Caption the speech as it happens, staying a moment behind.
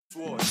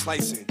Sword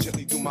slicing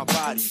gently through my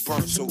body,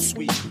 burn so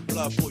sweet.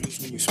 Blood boils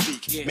when you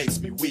speak, makes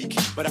me weak,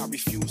 but I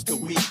refuse to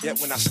weep. Yet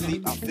when I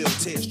sleep, I feel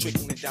tears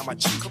trickling down my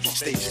cheek.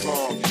 Stay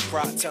strong, and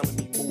pride telling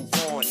me move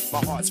on. My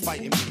heart's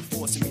fighting me,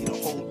 forcing me to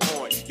hold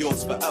on.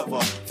 Yours forever,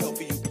 feel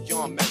for you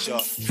beyond measure,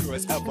 pure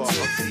as ever.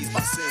 Unfazed by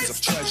sins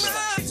of treasure.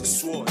 It's a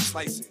sword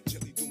slicing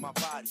gently through my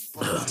body.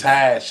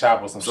 Tide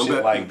shop or some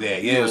shit like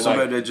that. Yeah,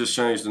 somebody that just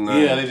changed the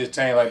name. Yeah, they just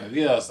changed like that.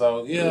 Yeah,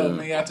 so man,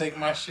 I take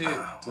my shit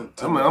to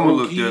I'm gonna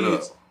look that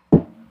up.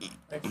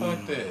 Hey,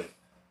 fuck that.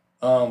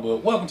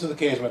 But welcome to the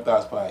Cage My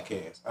Thoughts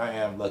podcast. I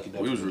am Lucky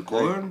W. We was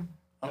recording?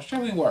 I'm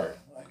sure we were.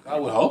 Like, I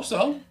would hope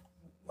so.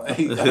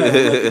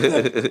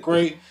 Like,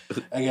 great.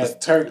 I got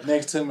Turk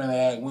next to me and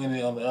I got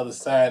Winnie on the other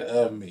side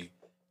of me.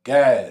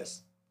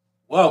 Guys,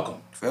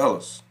 welcome.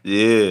 Fellas.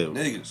 Yeah.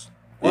 Niggas.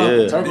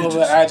 Welcome. Turk over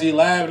at IG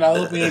Live and I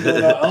hope he ain't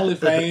doing no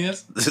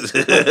OnlyFans. This is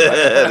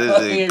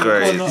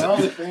crazy.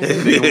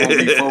 He won't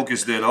be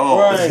focused at all.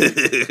 Right.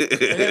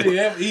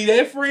 He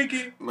that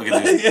freaky. Look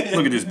at this.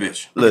 Look at this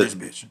bitch. Look at this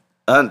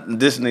bitch.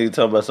 This nigga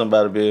talking about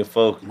somebody being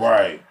focused.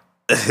 Right.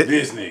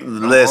 This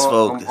nigga. Less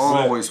focused. I'm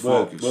always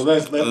focused. But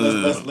let's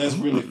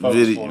really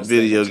focus on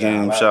video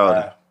game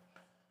shouting.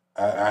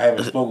 I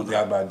haven't spoken to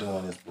y'all about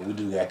doing this, but we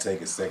do gotta take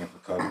a second for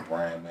Kobe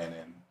Bryant, man,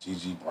 and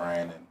Gigi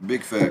Bryant and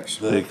big facts.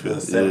 The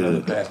 7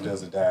 other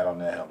passengers that died on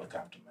that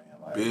helicopter, man.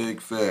 Like,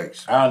 big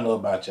facts. I don't know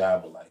about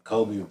y'all, but like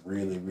Kobe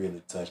really,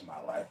 really touched my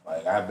life.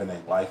 Like I've been a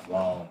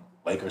lifelong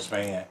Lakers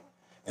fan,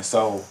 and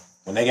so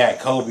when they got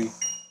Kobe,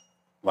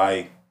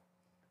 like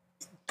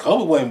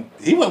Kobe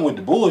wasn't with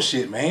the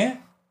bullshit, man.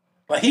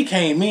 Like he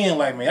came in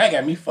like, man, I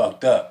got me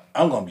fucked up.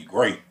 I'm gonna be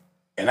great,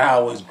 and I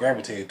always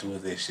gravitated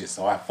towards that shit.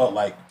 So I felt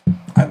like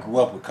I grew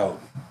up with Kobe.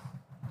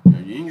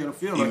 You ain't gotta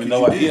feel like even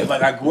though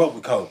I grew up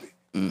with Kobe.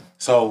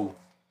 So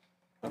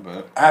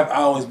I've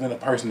always been a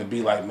person to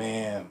be like,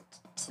 man,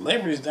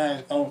 celebrities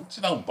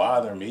don't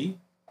bother me.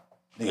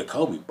 Nigga,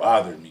 Kobe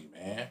bothered me,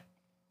 man.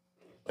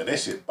 But that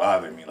shit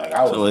bothered me. Like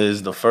I was. So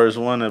it's the first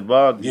one that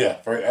bothered you? Yeah,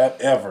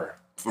 forever.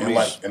 For me,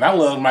 and I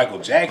love Michael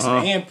Jackson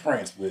and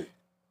Prince, but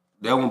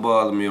that one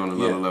bothered me on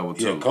another level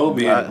too. Yeah,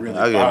 Kobe really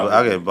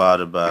I get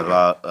bothered by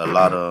a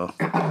lot of,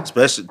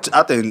 especially.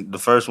 I think the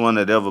first one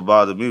that ever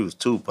bothered me was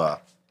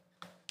Tupac.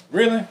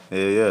 Really?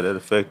 Yeah, that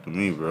affected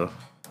me, bro.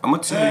 I'm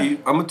gonna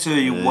tell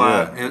you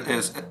why.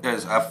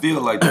 As I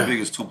feel like the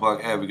biggest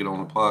Tupac advocate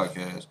on the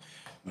podcast,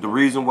 the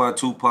reason why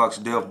Tupac's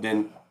death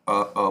didn't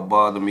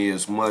bother me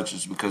as much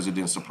is because it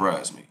didn't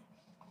surprise me.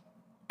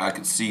 I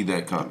could see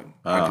that coming.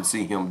 I could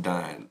see him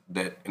dying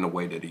that in the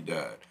way that he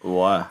died.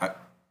 Why?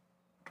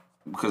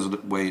 Because of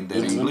the way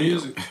that he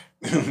lived.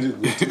 I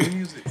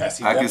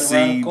could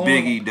see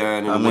Biggie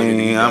dying in the way that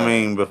he died. I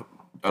mean,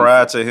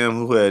 prior to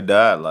him, who had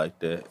died like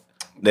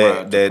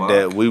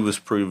that we was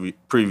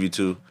privy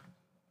to,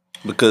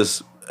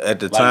 because at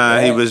the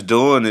time he was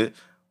doing it,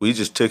 we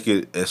just took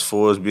it as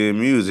far as being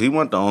music. He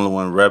wasn't the only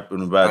one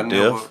rapping about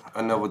death.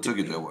 I never took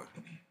it that way.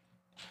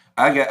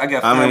 I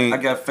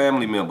got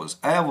family members.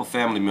 I have a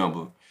family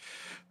member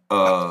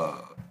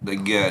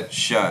that got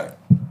shot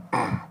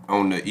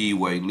on the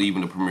E-way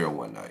leaving the premiere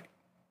one night.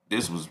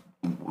 This was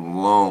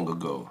long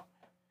ago.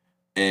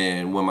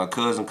 And when my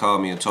cousin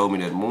called me and told me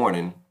that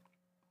morning,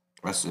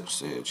 I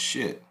said,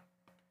 shit.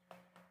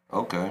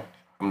 Okay,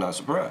 I'm not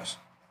surprised.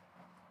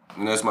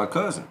 And that's my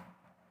cousin.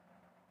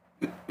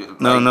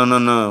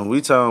 No.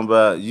 We talking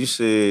about, you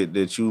said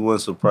that you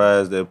weren't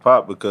surprised at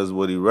Pop because of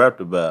what he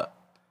rapped about.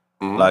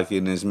 Mm-hmm. Like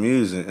in his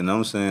music. And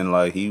I'm saying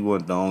like he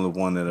wasn't the only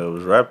one that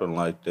was rapping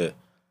like that.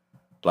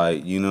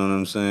 Like, you know what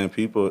I'm saying?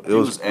 People, it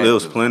was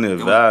plenty of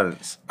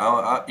violence.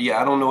 I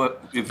don't know if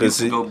you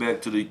can go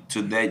back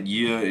to that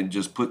year and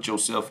just put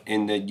yourself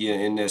in that year,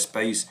 in that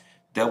space.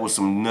 That was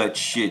some nut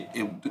shit.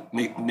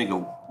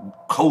 Nigga,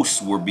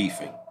 hosts were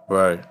beefing.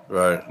 Right. You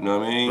know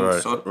what I mean?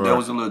 Right, so that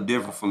was a little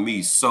different for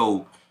me.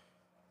 So,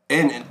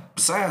 and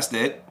besides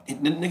that, the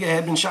nigga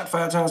had been shot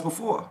 5 times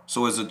before.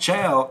 So as a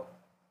child,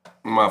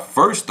 my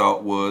first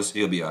thought was,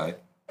 he'll be all right.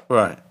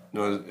 Right.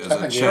 As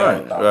a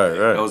child. Right.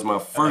 That was my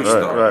first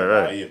thought.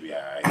 Right. He'll be all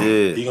right.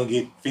 Yeah. He gonna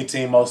get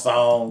 15 more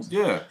songs.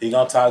 Yeah. He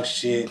gonna talk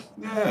shit.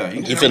 Yeah.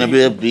 He finna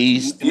be a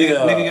beast.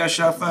 Nigga got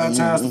shot 5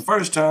 times the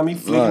first time. He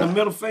flicking the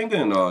middle finger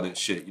and all that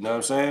shit. You know what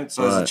I'm saying?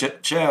 So as a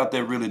child,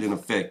 that really didn't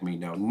affect me.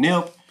 Now,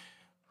 Nip,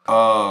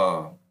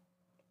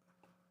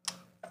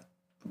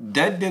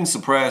 that didn't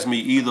surprise me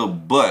either,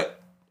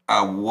 but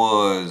I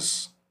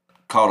was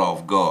caught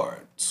off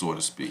guard, so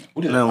to speak.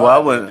 Why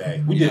wouldn't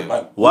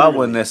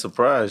that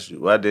surprise you?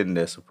 Why didn't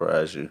that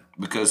surprise you?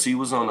 Because he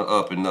was on the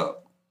up and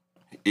up.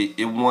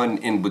 It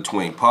wasn't in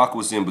between. Pac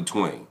was in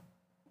between.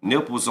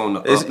 Nip was on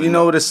the up. You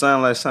know what it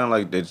sound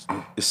like that.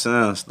 It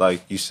sounds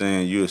like you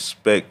saying you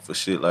expect for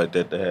shit like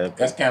that to happen.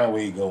 That's kind of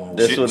where you going.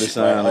 That's what it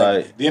sounds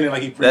like. Then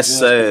like he that's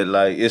sad.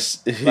 Like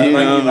it's you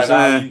know what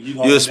I'm saying.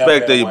 You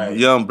expect a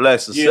young black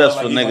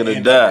successful nigga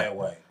to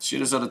die.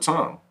 Shit is of the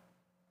tongue.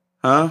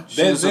 Huh?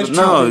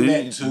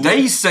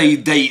 They say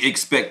they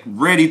expect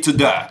ready to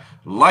die.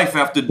 Life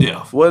after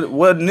death.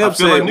 What Nip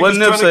said? Like what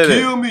Nip said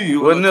that? Me.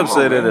 What Nip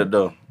said that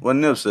though? What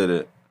Nip said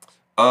that?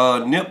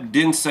 Nip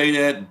didn't say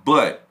that,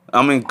 but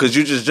I mean, because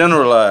you just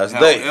generalized.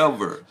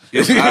 However,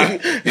 if I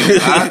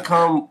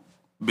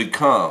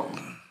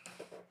become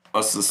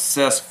a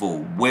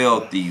successful,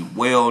 wealthy,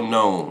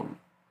 well-known,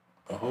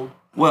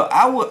 well,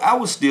 I would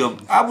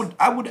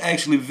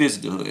actually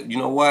visit the hood. You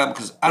know why?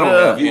 Because I don't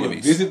have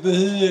enemies. Visit the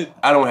hood.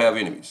 I don't have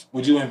enemies.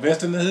 Would you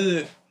invest in the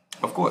hood?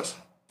 Of course.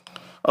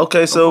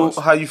 Okay, so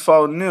how you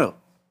fought Nip?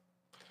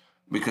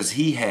 Because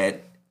he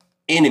had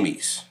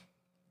enemies.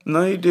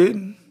 No, he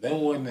didn't. They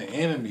wasn't the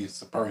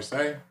enemies per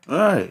se. All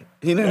right.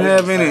 He didn't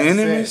have any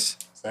enemies.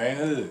 Same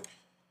hood.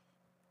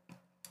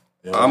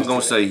 I'm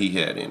going to say he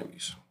had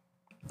enemies.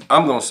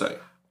 I'm going to say.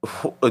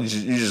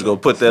 You just going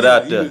to put that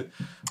out there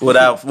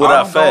without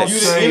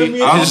facts.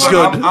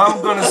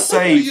 I'm going to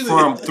say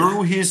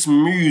through his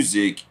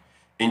music,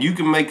 and you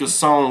can make a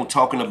song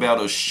talking about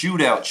a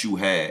shootout you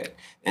had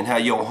and how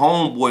your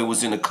homeboy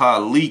was in the car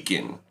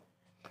leaking.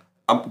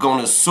 I'm going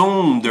to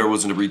assume there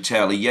was a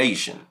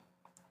retaliation.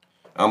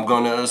 I'm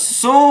going to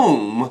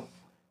assume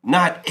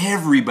not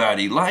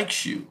everybody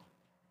likes you.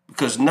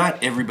 Because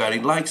not everybody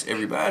likes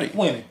everybody.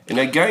 When? And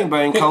that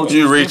gangbang culture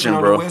You reaching,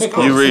 bro.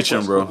 You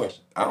reaching, bro.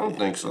 I don't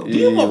think so.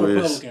 You a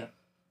Republican.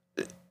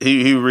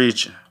 He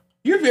reaching.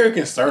 You're very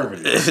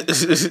conservative.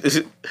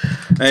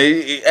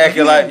 Hey,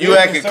 acting like you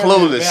acting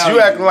clueless. You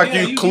acting like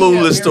you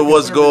clueless to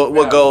what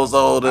goes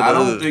on in the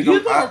hood.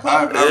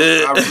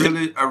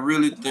 I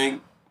really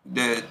think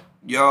that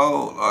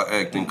y'all are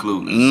acting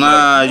clueless.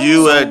 Nah,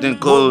 you acting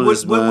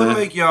clueless, what man. What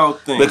make y'all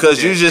think?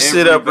 Because you just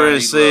sit up here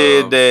and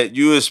said that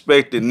you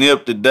expected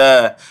Nip to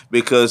die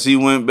because he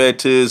went back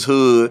to his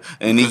hood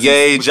and he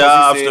gave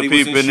jobs to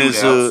people in his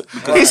hood.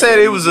 He said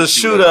it was a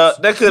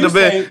shootout. That could have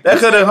been. That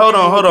could have. Hold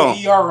on.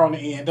 ER on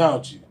the end,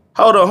 don't you?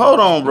 Hold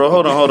on, bro.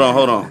 Hold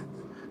on.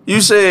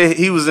 You said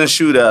he was in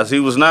shootouts. He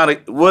was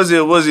not. Was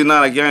he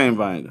not a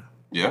gangbanger?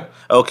 Yeah.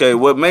 Okay.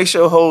 What makes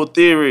your whole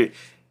theory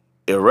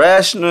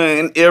irrational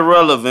and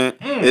irrelevant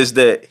is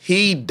that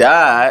he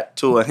died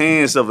to the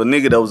hands of a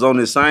nigga that was on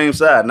his same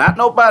side. Not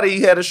nobody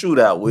he had a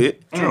shootout with.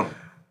 True.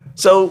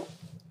 So,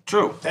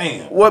 true.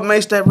 Damn. What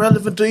makes that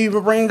relevant to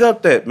even bring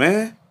up that,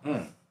 man?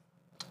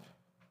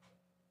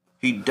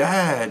 He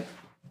died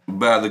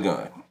by the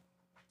gun.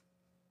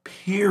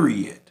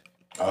 Period.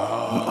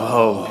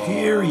 Oh.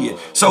 Period.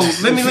 So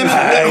let me hold on.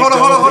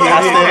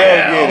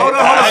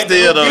 I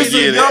still don't get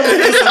it.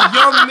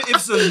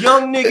 It's a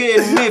young nigga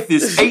in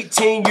Memphis,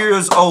 18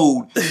 years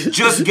old,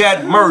 just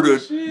got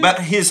murdered by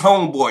his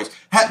homeboys.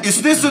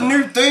 Is this a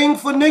new thing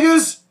for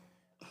niggas?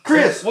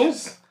 Chris,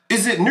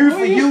 is it new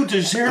for you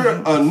to hear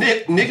a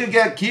nigga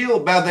got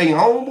killed by their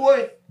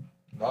homeboy?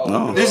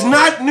 No. It's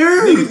not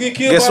new.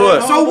 Guess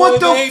what? So what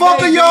the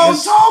fuck are y'all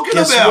talking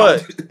about? Guess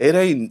what? It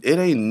ain't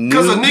new.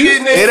 Because a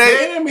nigga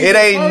it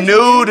ain't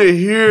new to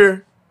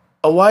hear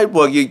a white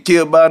boy get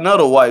killed by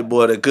another white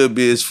boy that could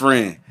be his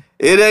friend.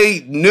 It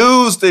ain't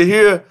news to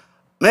hear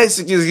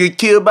Mexicans get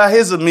killed by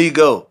his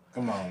amigo.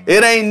 Come on.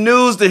 It ain't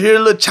news to hear a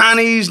little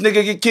Chinese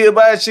nigga get killed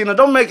by a Chino.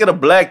 Don't make it a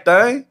black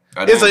thing.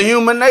 It's a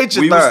human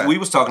nature thing. We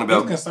was talking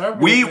about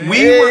we were. I'm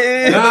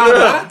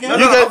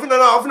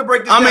finna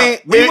break this down. I mean,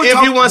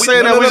 if you want to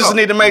say that, we just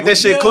need to make that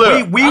shit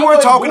clear. We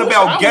were talking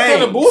about games. I was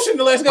kind of bullshit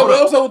the last couple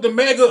episodes with the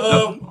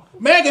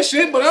MAGA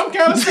shit, but I'm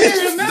kind of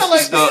serious now.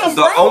 Like,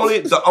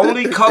 the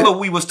only color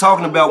we was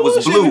talking about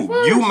was blue.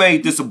 You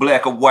made this a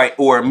black or white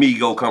or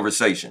amigo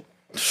conversation.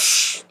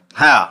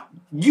 How?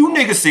 You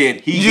nigga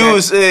said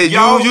you said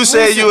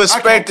you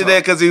expected that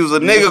because he was a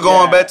nigga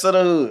going back to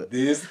the hood.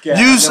 This guy.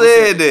 You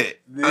said that.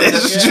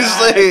 That's what you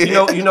said.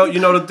 You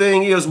know. The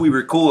thing is, we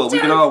record. We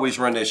can always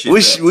run that shit.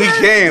 We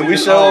can. We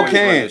sure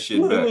can.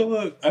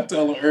 Look. I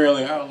told him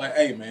earlier. I was like,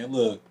 "Hey man,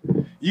 look,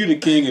 you the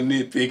king of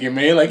nitpicking,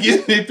 man. Like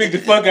you nitpick the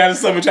fuck out of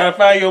something, trying to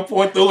find your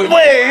point through it.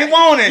 Wait, he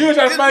want it. You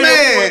trying to find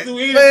your point through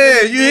it.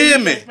 Man, you hear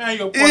me?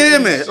 You hear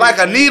me? Like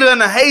a needle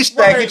in a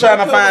haystack. You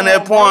trying to find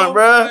that point,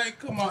 bro? Like,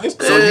 come on.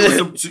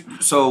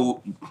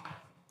 So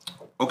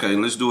okay,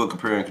 let's do a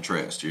compare and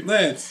contrast here.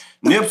 Let's.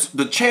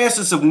 The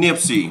chances of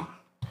Nipsey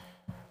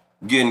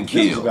getting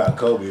killed. About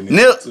Kobe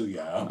too,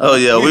 y'all. Oh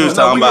yeah, we was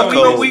talking about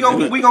Kobe. We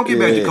gonna get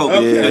back to Kobe.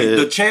 Okay.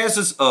 The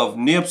chances of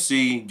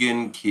Nipsey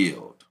getting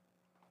killed.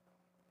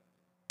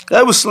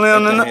 That was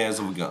slim at enough. the hands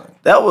of a gun.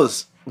 That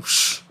was.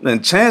 The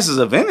chances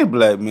of any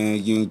black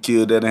man getting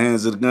killed at the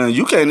hands of the gun,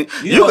 you can't.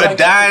 You could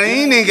die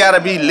and you ain't gotta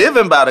be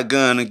living by the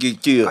gun and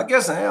get killed. I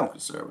guess I am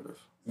conservative.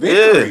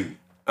 Victory. Yeah.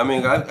 I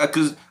mean,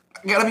 because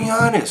I gotta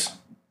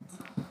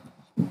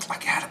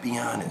be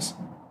honest.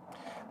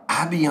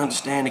 I be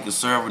understanding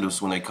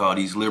conservatives when they call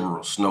these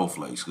liberals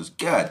snowflakes, because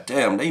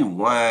goddamn, they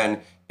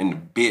whine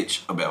and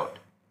bitch about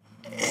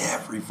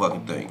every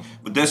fucking thing.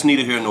 But that's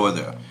neither here nor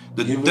there.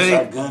 Give us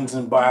our guns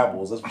and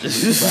Bibles. That's what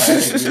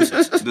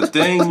the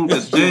thing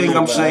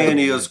I'm saying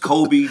is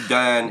Kobe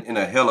dying in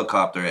a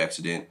helicopter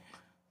accident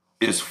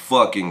is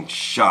fucking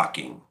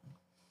shocking.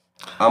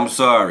 I'm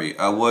sorry,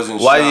 I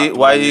wasn't.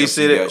 Why you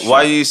see that?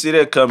 Why you see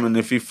that coming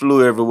if he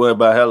flew everywhere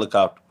by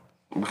helicopter?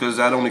 Because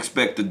I don't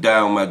expect to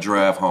die on my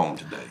drive home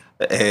today.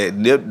 And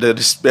Nip that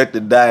expect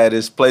to die at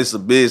his place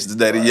of business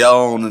that he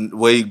owned and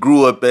where he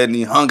grew up at and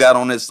he hung out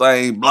on that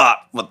same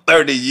block for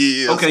 30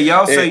 years. Okay,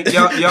 y'all say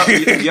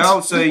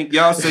Nipsey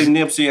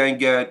ain't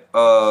got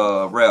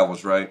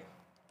rivals, right?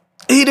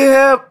 He didn't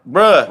have,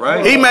 bruh.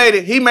 Right. He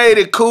made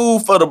it cool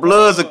for the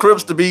Bloods and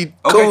Crips to be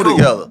cool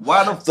together.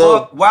 Why the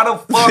fuck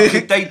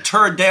did they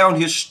turn down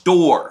his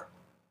store?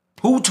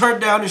 Who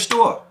turned down his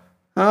store?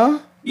 Huh?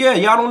 Yeah,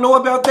 y'all don't know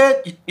about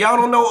that? Y'all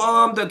don't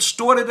know the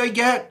store that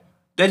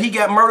he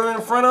got murdered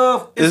in front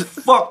of? It's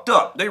fucked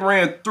up. They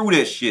ran through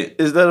that shit.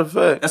 Is that a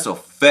fact? That's a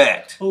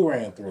fact. Who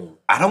ran through?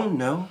 I don't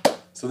know.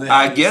 So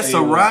I guess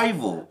a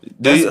rival.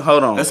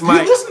 Hold on. That's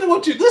my. You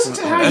listen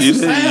to how you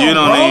sound, you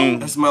don't bro. even.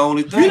 That's my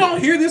only thing. You don't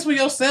hear this for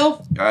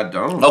yourself? I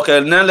don't.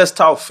 Okay, now let's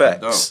talk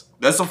facts.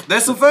 That's a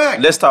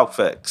fact. Let's talk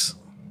facts.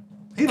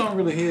 He don't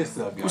really hear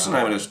stuff, y'all. What's the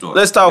name of that store?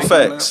 Let's talk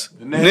facts.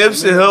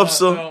 Nipsey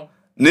Hussle.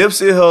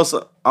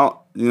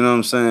 You know what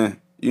I'm saying?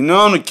 You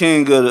know I'm the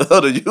king of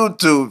the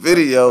YouTube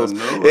videos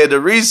and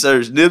the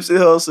research. Nipsey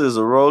Hussle is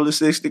a Rolling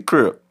 60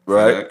 Crip,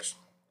 right? Facts.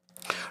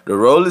 The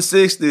Rolling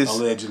 60s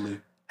Allegedly.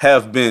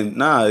 have been,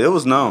 it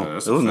was known. Yeah,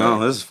 It was known.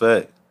 This is a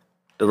fact.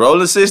 The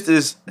Rolling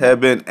 60s have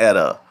been at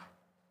a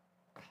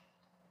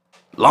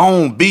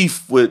long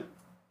beef with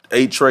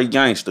A-Tray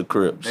Gangsta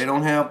Crips. They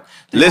don't have.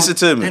 Listen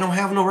to me. They don't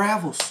have no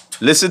rivals.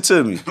 Listen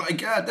to me. Like,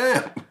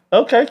 goddamn.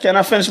 Okay, can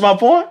I finish my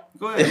point?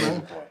 Go ahead,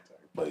 man.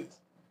 Please.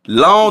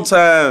 Long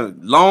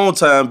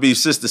time beef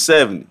since the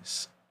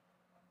 70s.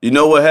 You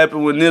know what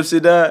happened when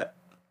Nipsey died?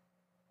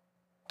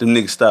 Them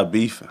niggas stopped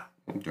beefing.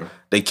 Okay.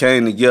 They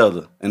came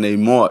together and they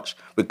marched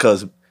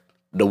because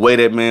the way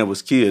that man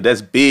was killed,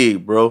 that's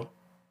big, bro.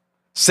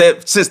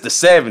 Since the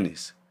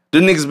 70s,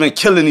 them niggas been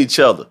killing each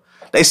other.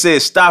 They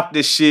said stop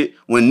this shit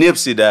when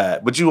Nipsey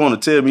died, but you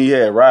want to tell me he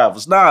had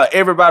rivals? Nah,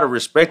 everybody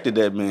respected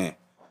that man.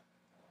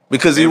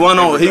 Because he went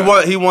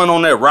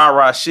on that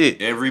rah-rah shit.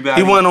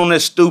 Everybody. He went on that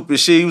stupid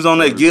shit. He was on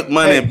that get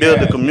money and build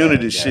the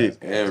community shit.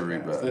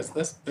 Everybody.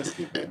 Let's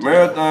get back to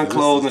Marathon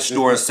Clothing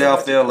Store in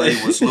South LA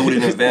was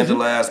looted and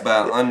vandalized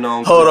by an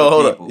unknown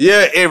Hold people. on.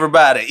 Yeah,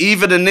 everybody.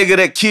 Even the nigga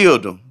that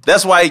killed him.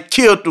 That's why he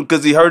killed him,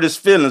 because he hurt his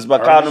feelings by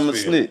calling him a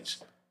snitch.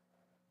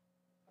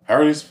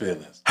 Hurt his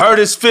feelings. Hurt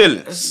his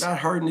feelings. That's not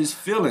hurting his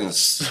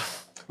feelings.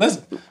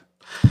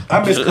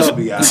 I miss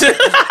Kobe, y'all.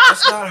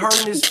 That's not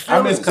hurting his feelings.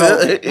 I miss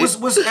Kobe.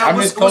 I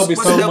miss Kobe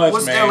so much,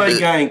 what's man. LA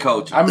gang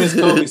coaching? I miss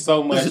Kobe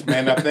so much,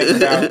 man. I think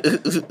about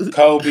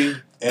Kobe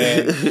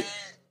and,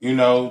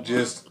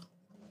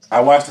 I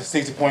watched the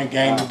 60-point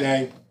game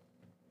today.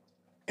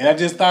 And I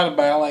just thought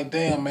about it. I'm like,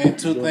 damn, man,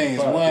 two things.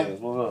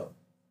 One,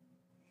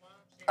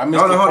 I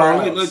miss Hold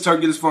on. Let Turk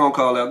get his phone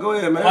call out. Go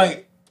ahead, man.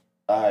 Like,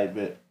 All right,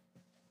 bet.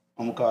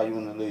 I'm going to call you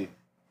when I leave.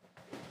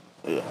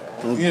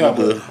 Yeah,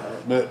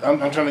 but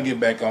I'm trying to get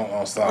back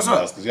on something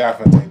else because y'all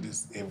finna take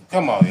this.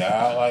 Come on,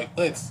 y'all. Like,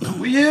 let's.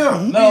 Well,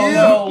 yeah.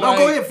 No. Like,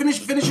 go ahead.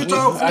 Finish your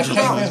talk. I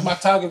can't finish my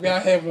talk if y'all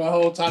having a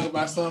whole talk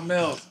about something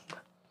else.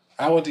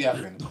 What do y'all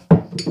finish?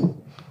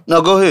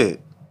 No, go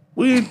ahead.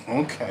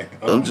 Okay.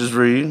 I'm just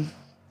reading.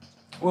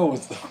 What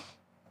was the...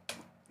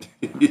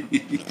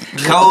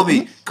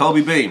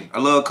 Kobe Bean. I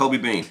love Kobe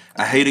Bean.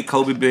 I hated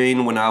Kobe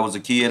Bean when I was a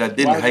kid. I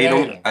didn't hate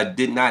him. I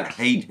did not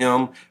hate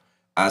him.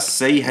 I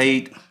say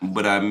hate,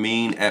 but I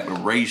mean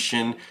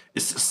admiration.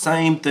 It's the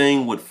same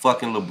thing with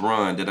fucking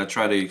LeBron that I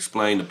try to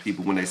explain to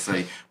people when they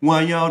say,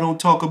 why y'all don't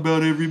talk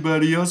about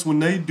everybody else when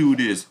they do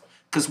this?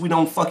 Because we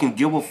don't fucking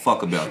give a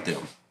fuck about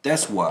them.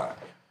 That's why.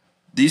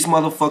 These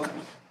motherfuckers,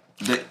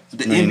 the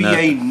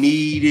NBA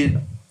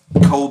needed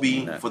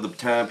Kobe for the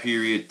time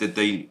period that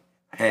they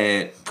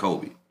had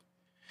Kobe.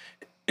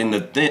 And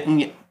the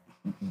thing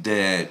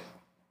that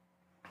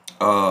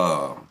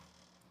I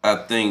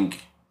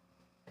think,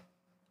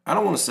 I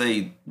don't want to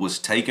say was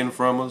taken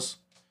from us,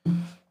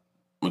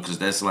 because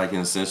that's like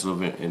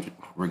insensitive in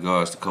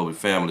regards to Kobe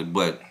family,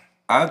 but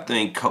I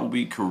think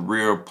Kobe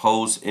career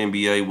post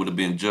NBA would have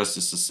been just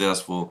as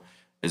successful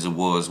as it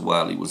was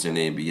while he was in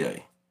the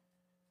NBA.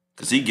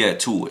 Because he got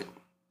to it.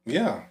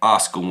 Yeah.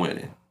 Oscar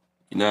winning.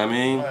 You know what I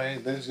mean?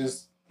 Right, that's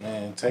just,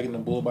 man, taking the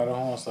bull by the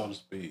horn, so to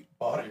speak.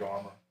 Body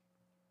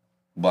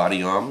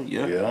armor,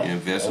 yeah. He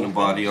invested in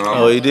body armor.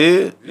 Oh, he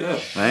did? Yeah.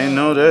 I ain't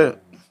know that.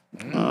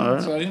 All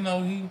right. So,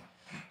 he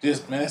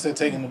just, man, they said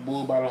taking the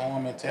bull by the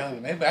horn mentality.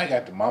 Maybe I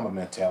got the mama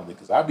mentality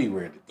because I be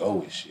ready to go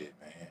with shit,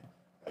 man.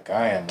 Like,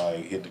 I am,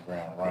 like, hit the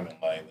ground running,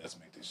 like, let's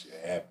make this shit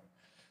happen.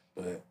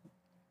 But,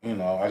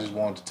 I just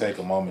wanted to take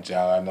a moment,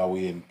 y'all. I know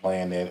we didn't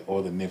plan that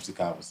or the Nipsey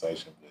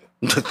conversation, but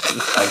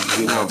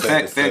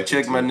fact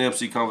check my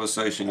Nipsey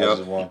conversation,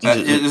 y'all.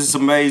 It's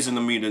amazing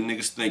to me that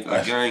niggas think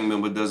a gang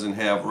member doesn't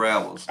have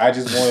rivals. I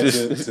just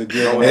wanted to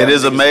get. It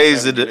is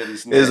amazing.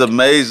 It's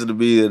amazing to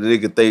me that a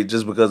nigga think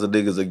just because a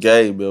nigga's a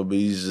gang member,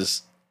 he's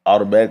just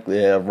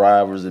automatically have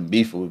rivals and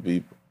beef with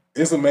people.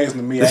 It's amazing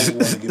to me. I just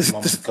want to give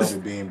moments to Kobe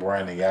Bean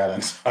Bryant and y'all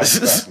done talked about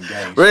some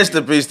gang Rest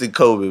shit. in peace to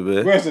Kobe,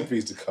 man. Rest in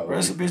peace to Kobe.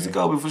 Rest in peace to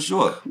Kobe for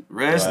sure.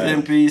 Rest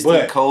in peace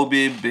to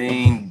Kobe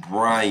Bean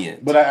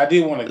Bryant. But I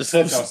did want to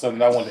touch on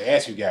something I wanted to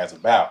ask you guys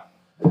about.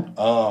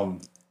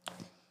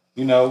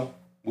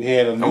 We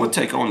had a I'm gonna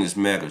take on this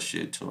mega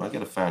shit too. I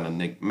gotta find a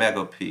nigga,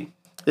 Mega P.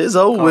 It's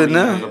over with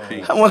now.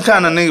 What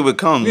kind of nigga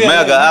becomes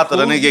mega after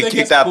the nigga get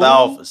kicked out the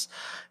office?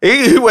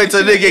 He wait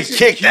till they get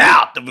kicked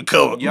out to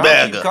become Y'all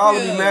mega. keep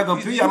calling me Mega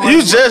P.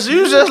 You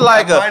just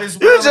like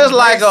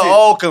a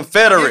old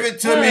Confederate. Give it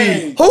to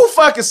me. Who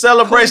fucking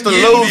celebrates the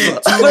loser?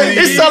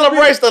 He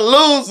celebrates the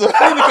loser.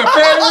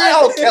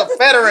 Oh,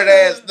 Confederate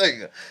ass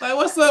nigga. Like,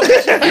 what's up? Give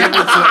it to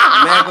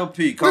Mega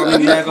P. Call me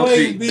Mega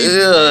P.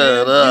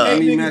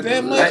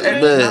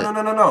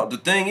 No. The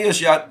thing is,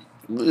 y'all.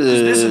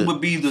 This would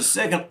be the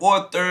second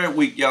or third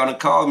week y'all done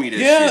called me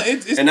that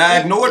shit. And I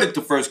ignored it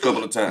the first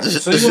couple of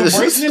times. So you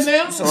embracing it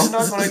now? So I'm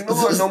not gonna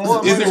ignore it no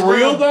more. Is it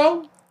real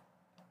though?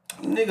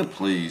 Nigga,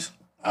 please.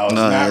 Oh, it's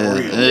not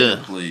real.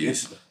 Nigga,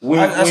 please.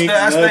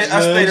 I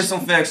stated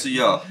some facts to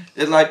y'all.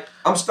 It's like,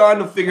 I'm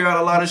starting to figure out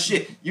a lot of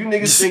shit. You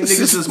niggas think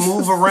niggas just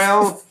move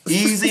around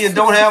easy and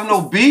don't have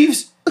no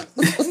beefs?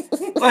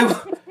 Like,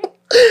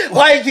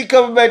 why you keep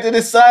coming back to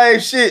the same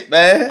shit,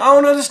 man? I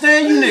don't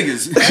understand you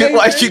niggas.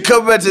 Why you keep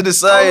coming back to the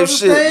same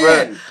shit,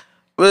 bro?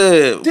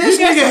 Man. This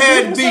nigga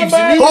had beefs.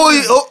 And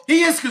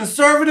he is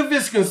conservative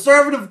as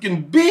conservative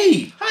can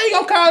be. How you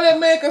gonna call that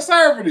man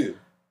conservative?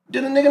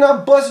 Did a nigga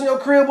not bust in your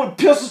crib with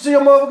pistols to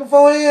your motherfucking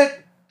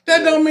forehead?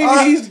 That don't mean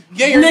that he's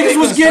gay. Niggas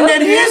was getting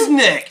at his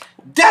neck.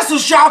 That's a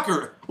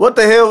shocker. What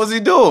the hell was he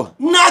doing?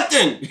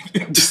 Nothing.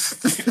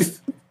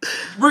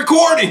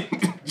 Recording.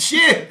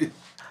 Shit.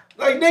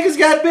 Like, niggas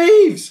got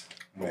beefs.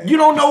 Man. You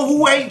don't know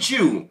who hates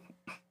you.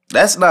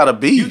 That's not a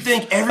beef. You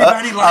think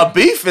everybody a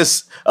beef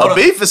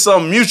is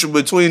something mutual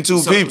between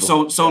two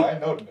people. So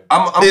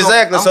I'm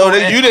exactly.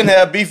 You didn't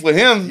have beef with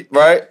him,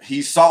 right?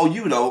 He saw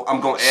you though. I'm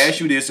gonna ask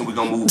you this, and we're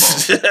gonna move on.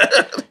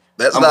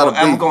 That's not a beef.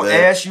 I'm gonna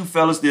ask you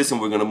fellas this, and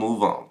we're gonna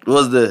move on.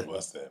 What's that,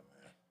 man?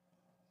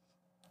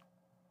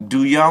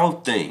 Do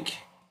y'all think,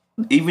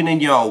 even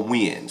in y'all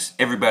wins,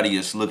 everybody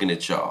is looking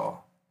at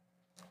y'all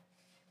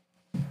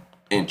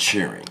and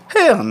cheering?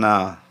 Hell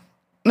nah.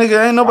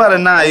 Nigga, ain't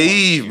nobody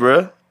naive,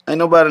 bruh. Ain't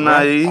nobody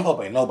naive. I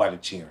hope ain't nobody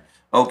cheering.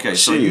 Okay,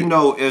 so you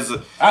know,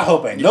 I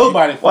hope ain't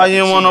nobody. Why you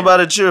don't want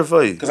nobody to cheer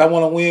for you? Because I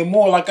want to win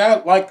more.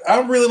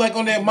 I'm really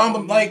on that mama.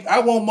 Like, I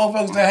want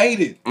motherfuckers to hate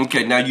it.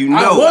 Okay, now you know.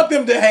 I want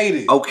them to hate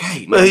it.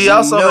 Okay, but he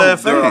also had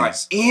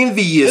fans.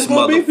 Envious motherfuckers. There's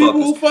gonna be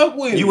people who fuck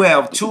with it. You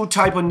have two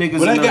type of niggas in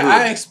the hood.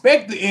 I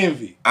expect the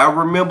envy. I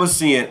remember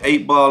seeing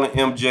 8 Ball and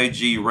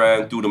MJG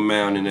riding through the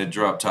mountain in that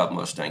drop top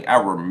Mustang.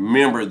 I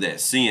remember that,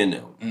 seeing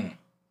them,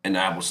 and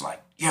I was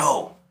like,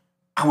 "Yo,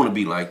 I want to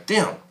be like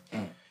them."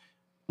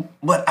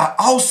 But I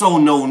also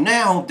know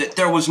now that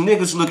there was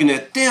niggas looking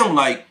at them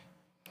like,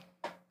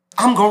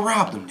 I'm gonna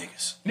rob them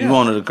niggas. You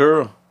wanted a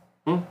curl?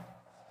 You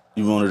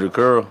wanted a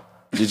curl?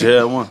 Did you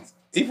have one?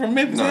 He from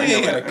Memphis. No, he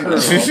ain't got a curl.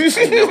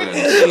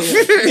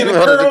 He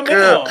wanted a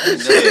curl.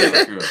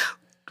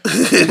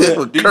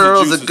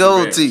 Curls and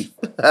gold teeth.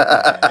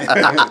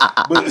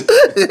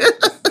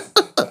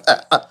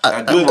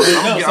 I'm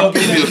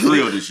getting me a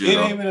grill this year. It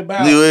ain't even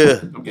about.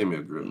 I'm getting me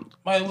a grill.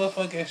 Might well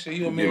fuck that shit.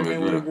 You a married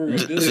man with a grill.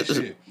 Do that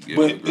shit.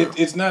 But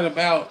it's not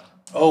about.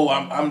 Oh,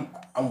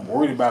 I'm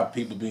worried about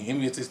people being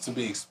envious. It's to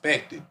be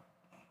expected.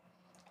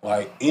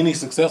 Like any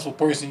successful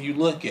person you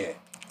look at,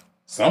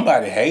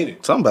 somebody hate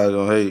it. Somebody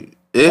gonna hate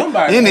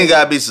it. You ain't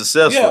gotta be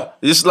successful. Yeah.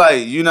 It's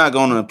like you're not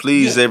gonna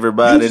please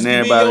everybody and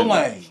everybody.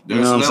 You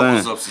know what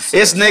I'm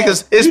saying? It's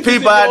niggas. It's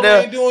people out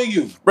there.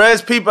 Bro,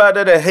 it's people out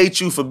there that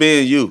hate you for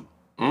being you.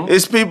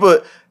 It's people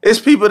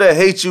that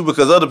hate you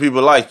because other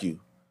people like you.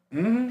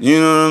 Mm-hmm. You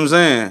know what I'm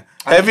saying?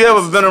 Have you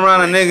ever been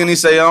around a nigga and he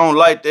say, I don't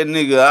like that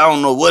nigga, I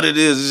don't know what it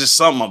is, it's just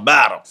something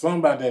about him. Something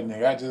about that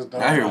nigga, I just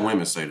don't. I hear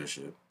women say this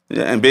shit.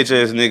 Yeah, and bitch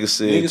ass niggas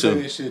say it too. Niggas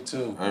say this shit too.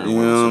 You know what I'm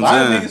saying? A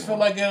lot of niggas feel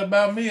like that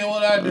about me, and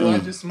what I do, I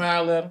just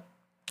smile at them.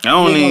 I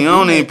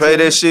don't even pay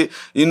that shit.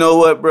 You know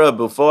what, bro?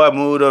 Before I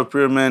moved up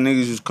here, man,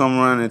 niggas just come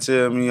around and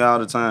tell me all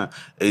the time,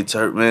 "Hey,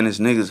 Turk, man, this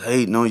niggas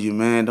hating on you,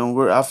 man. Don't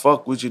worry, I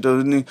fuck with you,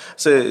 though." Nigga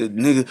said,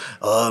 "Nigga,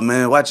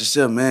 man, watch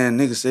yourself, man.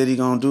 Nigga said he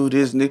gonna do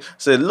this." Nigga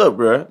said, "Look,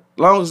 bro, as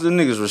long as the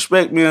niggas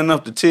respect me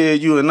enough to tell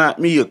you and not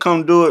me or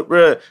come do it,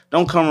 bro,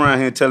 don't come around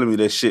here telling me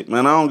that shit,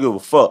 man. I don't give a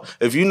fuck.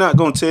 If you're not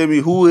gonna tell me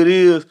who it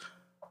is,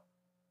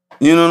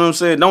 you know what I'm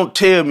saying? Don't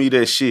tell me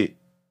that shit."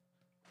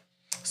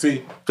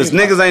 See, because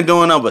niggas ain't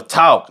doing nothing but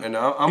talk. And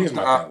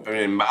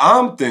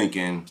I'm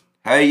thinking,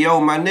 hey, yo,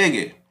 my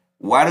nigga,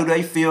 why do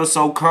they feel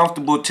so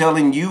comfortable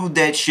telling you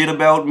that shit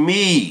about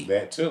me?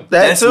 That too.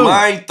 That's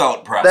my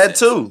thought process.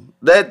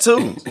 That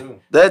too.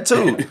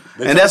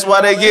 And that's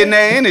why they getting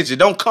that energy.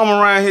 Don't come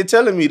around here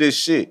telling me this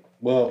shit.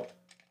 Well,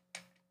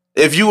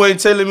 if you ain't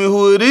telling me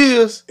who it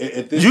is,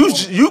 you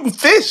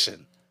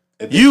fishing.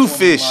 You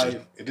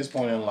fishing. At this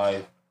point in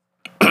life,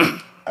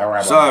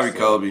 sorry,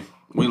 Kobe.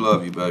 We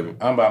love you, baby.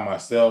 I'm by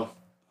myself.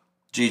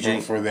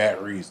 GG. For that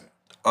reason.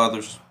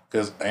 Others.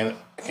 Because can't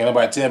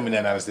nobody tell me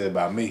nothing I said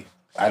about me.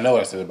 I know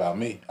what I said about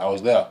me. I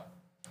was there.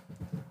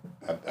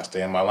 I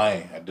stay in my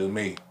lane. I do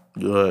me.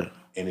 Good.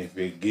 And if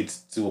it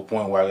gets to a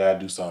point where I gotta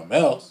do something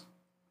else,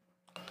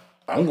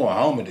 I'm going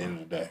home at the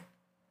end of the day.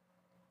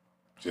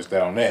 Just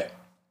that on that.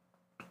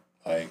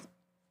 Like,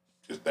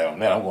 just that on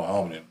that. I'm going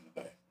home at the end of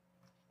the day.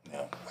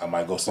 Now, I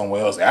might go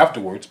somewhere else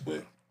afterwards,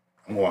 but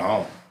I'm going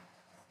home.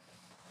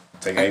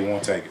 Take how you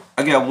want to take it.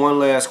 I got one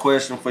last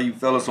question for you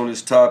fellas on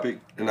this topic,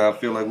 and I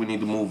feel like we need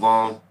to move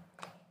on.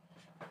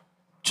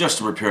 Just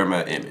to repair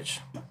my image.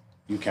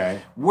 You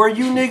can't. Were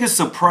you niggas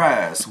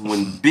surprised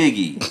when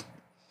Biggie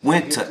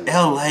went to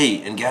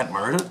L.A. and got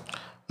murdered?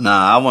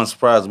 Nah, I wasn't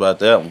surprised about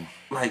that one.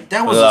 Like,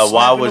 that was a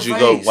slap in the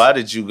face. Why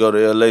did you go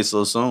to L.A.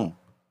 so soon?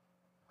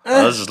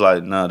 I was just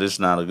like, no, this is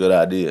not a good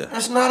idea.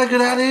 That's not a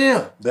good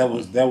idea. That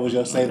was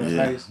your saving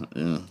face?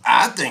 Yeah.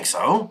 I think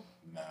so.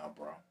 Nah,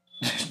 bro.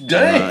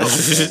 Damn.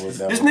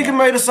 This nigga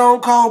made a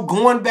song called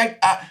Going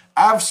Back.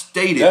 I've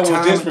stated that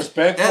was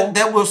disrespectful.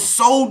 That was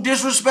so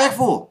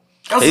disrespectful.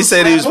 He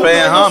said he was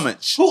paying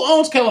homage. Who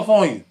owns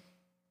California?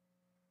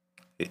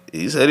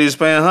 He said he was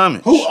paying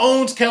homage. Who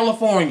owns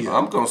California?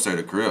 I'm gonna say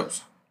the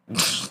Crips.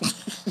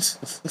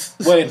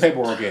 Where the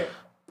paperwork at?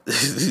 He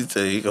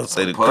said he gonna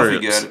say the Puffy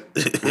Crips. got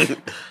it.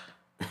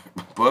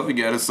 Puffy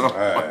got it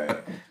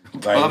somewhere.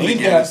 Like, Puffy you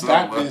got gotta it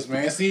stop somewhere. this,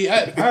 man. See,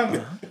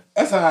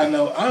 that's how I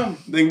know.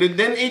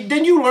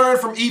 Didn't you learn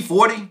from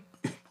E40?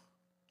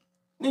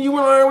 Didn't you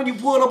learn when you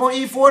pulled up on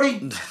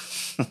E40?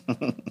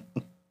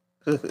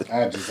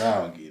 I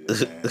don't get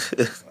it, man.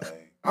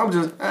 Like,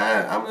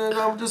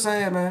 I'm just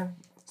saying, man.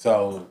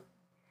 so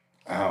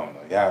I don't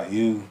know. Y'all,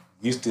 you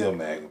still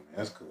MAGA, man.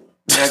 That's cool.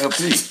 MAGA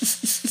P.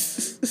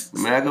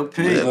 MAGA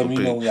P. Just let me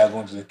know when y'all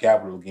going to the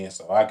Capitol again,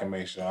 so I can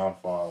make sure I'm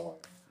far away.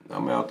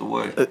 I'm out the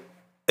way.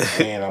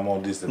 And I'm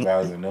on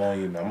disavows and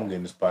knowing you, man. I'm gonna get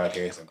in this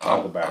podcast and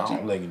talk about you.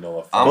 I'm letting you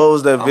know if What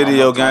was that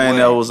video I'm game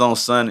that was on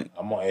Sonic?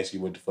 I'm gonna ask you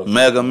what the fuck.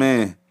 Mega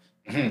Man.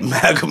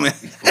 Mega Man.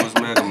 What's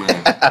Mega Man?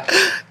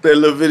 That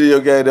little video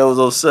game that was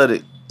on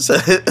Sonic.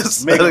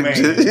 Mega Man.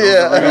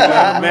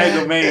 Yeah.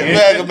 Mega Man.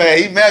 Mega Man.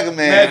 He Mega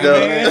Man,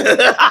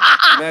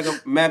 though.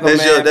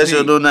 Mega That's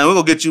your new name. We're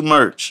gonna get you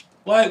merch.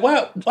 Like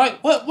what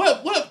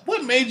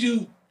made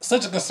you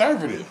such a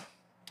conservative?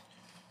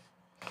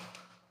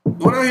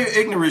 When I hear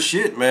ignorant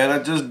shit, man, I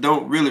just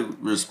don't really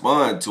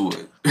respond to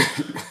it.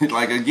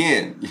 Like,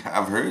 again,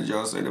 I've heard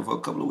y'all say that for a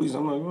couple of weeks.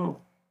 I'm like,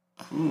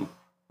 oh,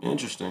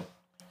 interesting.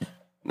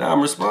 Now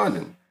I'm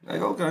responding.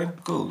 Like, okay,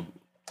 cool.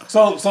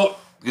 So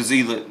Because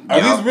either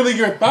are these really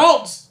your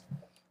thoughts?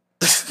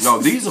 no,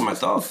 these are my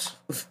thoughts.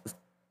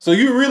 So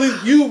you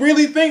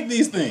really think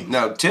these things?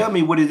 Now tell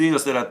me what it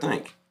is that I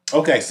think.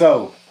 Okay,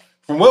 so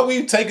from what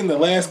we've taken the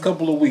last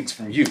couple of weeks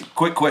from you.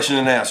 Quick question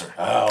and answer.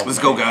 Oh, Let's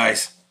man. go,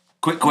 guys.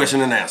 Quick question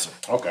and answer.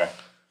 Okay.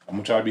 I'm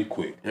gonna try to be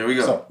quick. Here we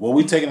go. So what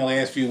we've taken the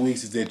last few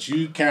weeks is that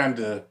you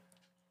kinda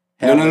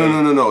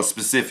No.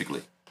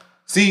 Specifically.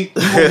 See,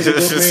 you want me to go,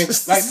 man,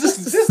 like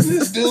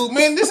this dude,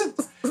 man, this is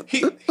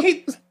he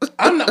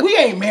I'm not we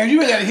ain't married.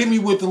 You ain't gotta hit me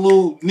with the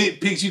little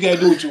nitpicks you gotta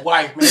do with your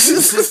wife, man.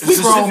 We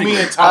grown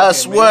men talking. I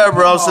swear, man.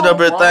 bro, I'm sitting up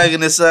here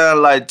thinking it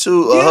sounded like a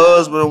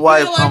husband and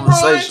wife like,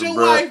 conversation,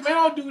 bro. bro. Wife, man,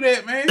 don't do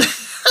that, man.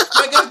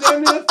 Like, that's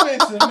damn near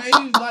offensive,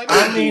 man. You like,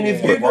 I mean,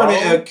 if you're bro.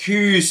 gonna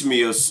accuse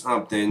me of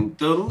something,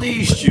 the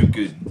least you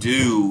could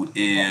do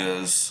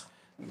is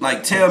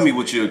like tell me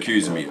what you're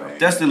accusing me of.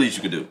 That's the least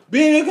you could do.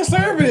 Being a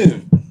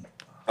conservative.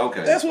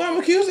 Okay. That's what I'm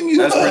accusing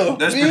you of.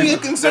 Being a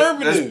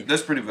conservative.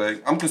 That's pretty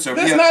vague. I'm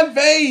conservative. That's not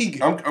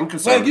vague. I'm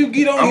conservative. Like, you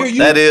get on here, you...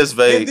 That is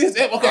vague.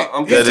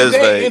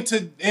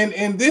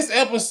 In this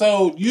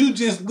episode, you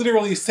just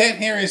literally sat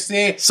here and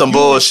said... Some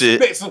bullshit.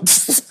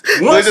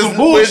 We'll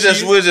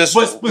just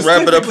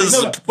wrap it up as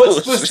some But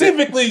bullshit.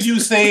 specifically,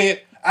 you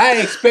said, I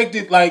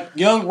expected, like,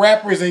 young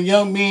rappers and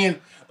young men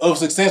of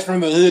success from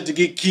the hood to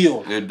get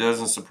killed. It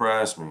doesn't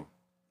surprise me.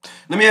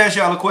 Let me ask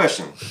y'all a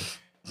question.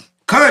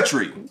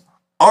 Country,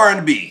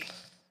 R&B,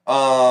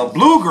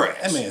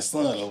 bluegrass. That man's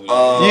son over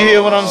there. You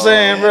hear what I'm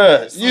saying,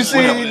 bro? You see,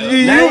 you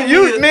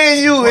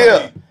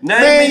here.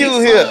 Man,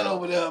 you here.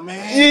 Over there,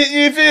 man.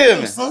 You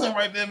feel me? Son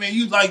right there, man.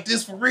 You like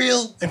this for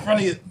real? In front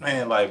of you?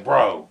 Man, like,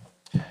 bro.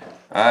 All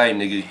right,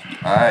 nigga.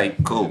 All right,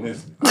 cool. All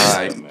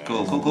right,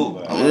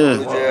 cool.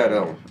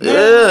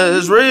 Yeah,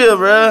 it's real,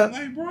 bro.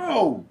 Like,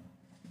 bro.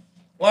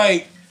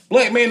 Like,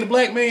 black man to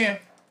black man.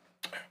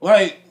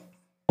 Like,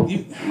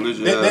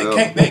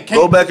 that can't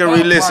Go back be and the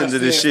thought re-listen to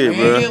this process, shit, man.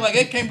 bro. Yeah, like,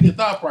 it can't be the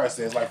thought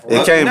process. Like, for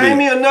It can't Name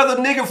be. me another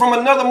nigga from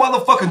another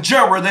motherfucking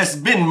genre that's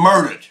been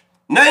murdered.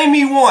 Name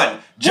me one.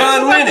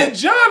 John Lennon. Like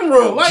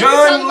genre. Like,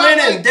 John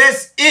Lennon.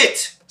 That's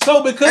it.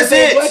 So because That's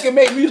they it. black and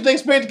make music, they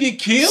expect to get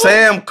killed?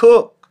 Sam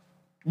Cooke.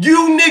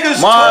 You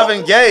niggas.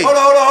 Marvin Gaye.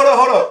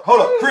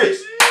 Hold up,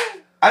 Chris.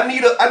 I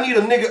need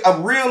a nigga,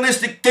 a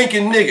realistic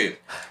thinking nigga.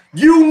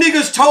 You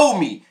niggas told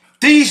me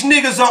these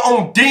niggas are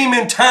on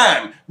demon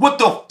time. What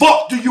the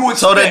fuck do you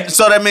expect?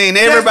 So that mean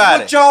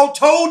everybody. That's what y'all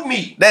told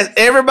me. That's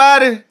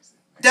everybody.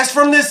 That's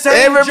from the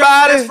same.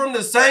 Everybody. That's from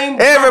the same.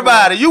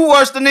 Everybody. You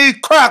worse than these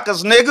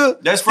crackers, nigga.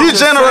 That's from you the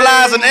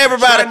generalizing same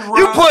everybody. genre.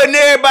 You putting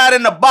everybody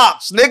in the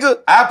box,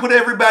 nigga. I put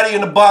everybody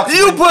in the box.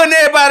 You putting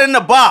everybody in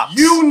the box.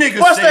 You niggas.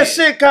 What's that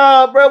shit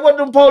called, bro? What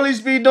them police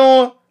be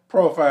doing?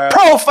 Profile.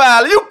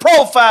 Profiling. You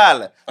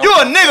profiling. You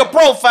a nigga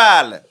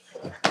profiling.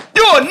 You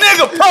You a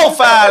nigga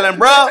profiling,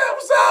 bro.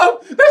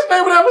 That's the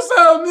name of the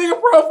episode,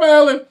 nigga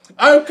profiling.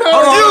 I'm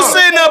calling You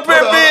sitting up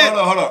here,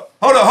 bitch.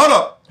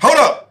 Hold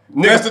up.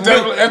 That's the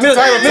title. That's the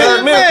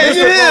title.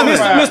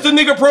 Mr.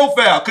 Nigga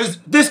Profile, because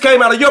this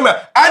came out of your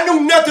mouth. I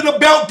knew nothing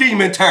about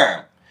Demon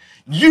Time.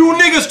 You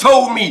niggas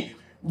told me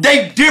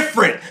they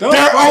different.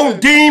 They're on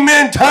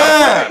Demon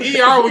Time.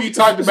 ER when you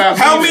talked about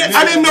How many?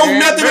 I didn't know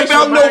nothing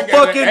about no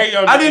fucking.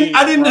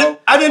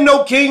 I didn't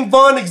know King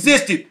Von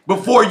existed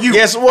before you.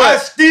 Guess what? I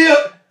still.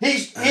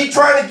 He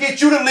trying to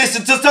get you to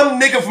listen to some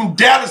nigga from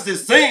Dallas that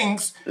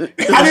sings. I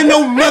didn't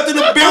know nothing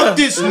about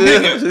this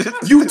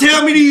nigga. You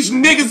tell me these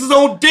niggas is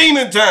on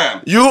Demon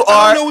Time. You I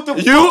are. don't know what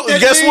the You fuck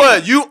that guess means.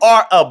 what? You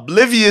are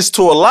oblivious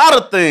to a lot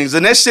of things,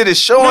 and that shit is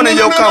showing in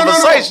your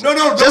conversation. No,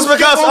 Just don't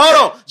because, skip over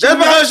hold on. that. Just Do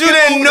not because you skip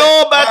didn't over know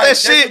that. about All that right,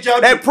 that's shit, what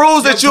y'all that do.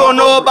 proves that you Y'all don't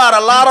know talk about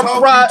a lot of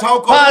You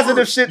talk positive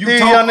over. shit You these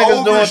talk young niggas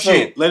over doing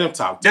shit. too. Let him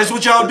talk. That's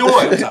what y'all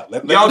doing.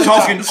 Let Y'all him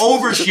talking talk.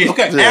 over shit.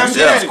 Okay. Answer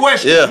Yeah. this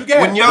question.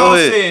 Yeah. When Go y'all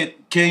ahead. said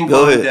King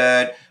Go Von ahead.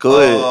 died, Go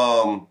ahead.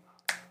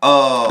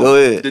 Go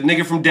ahead. the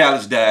nigga from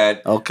Dallas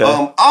died. Okay.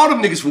 All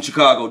them niggas from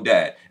Chicago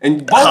died,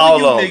 and both Hold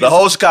of you on. niggas. The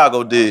whole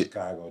Chicago did.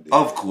 Chicago did.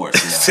 Of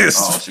course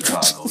not. All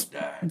Chicago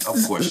died.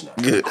 Of course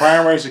not.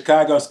 Crime rate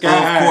Chicago sky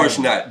high. Of course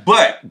not.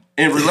 But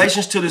in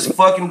relations to this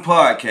fucking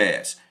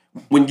podcast,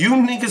 when you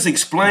niggas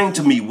explained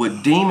to me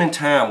what Demon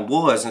Time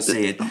was and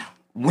said,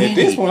 At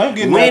this point, I'm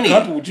getting more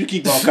comfortable with you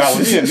keep on calling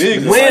me a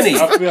nigga. Winnie.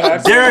 I feel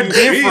like They're you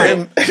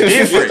different.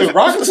 It's the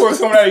rocket force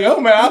coming out of your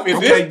mouth at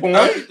this point.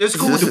 It's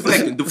cool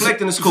deflecting.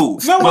 Deflecting is cool.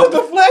 No, what's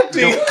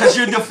deflecting? Because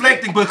you're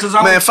deflecting because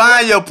I'm Man,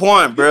 find your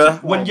point,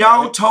 bruh. when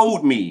y'all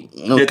told me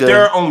that Okay.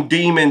 they're on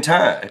Demon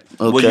Time,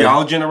 was Okay.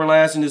 y'all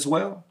generalizing as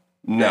well?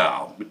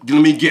 No.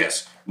 Let me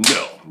guess.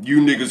 No.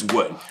 You niggas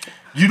wasn't.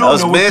 You don't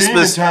know what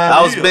Demon Time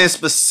I was is. being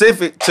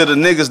specific to the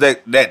niggas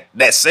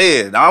that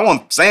said. I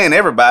wasn't saying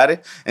everybody.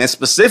 And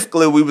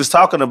specifically, we was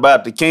talking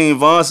about the King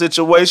Von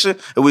situation,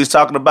 and we was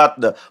talking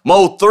about the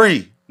Mo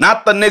 3.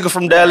 Not the nigga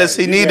from Dallas.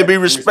 He need to be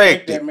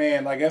Respect that respected.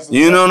 man. Like that's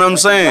You know what I'm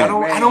saying?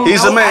 I don't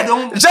He's know. a man. I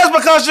don't- Just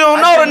because you don't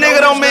I know the didn't know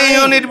nigga don't his mean you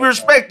don't name. need to be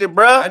respected, I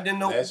bruh. didn't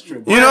know. That's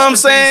true. You know what I'm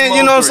saying?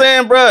 You know what I'm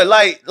saying, bruh?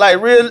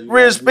 Like real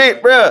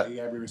respect, bruh.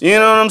 You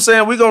know what I'm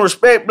saying? We gonna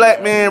respect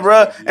black men,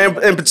 bruh. And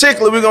in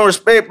particular, we gonna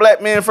respect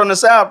black men from the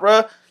South,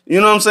 bruh. You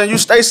know what I'm saying? You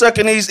stay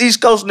sucking these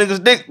East Coast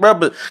niggas' dick, bruh,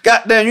 but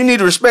goddamn, you need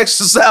to respect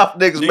the South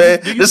niggas,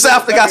 man. do you The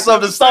South feel got like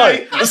something to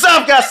say. The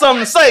South got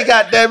something to say,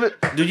 goddamn it.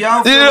 Do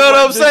y'all? You know what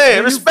I'm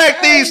saying?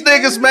 Respect these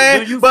niggas,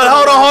 man. But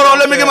hold on.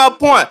 Let me get my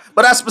point.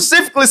 But I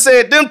specifically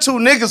said them two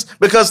niggas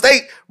because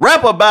they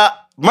rap about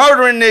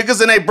murdering niggas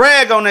and they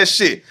brag on that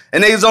shit.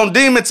 And they was on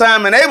Demon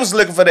Time and they was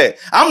looking for that.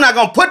 I'm not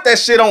gonna put that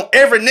shit on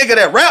every nigga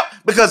that rap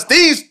because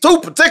these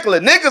two particular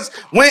niggas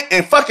went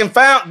and fucking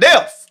found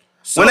death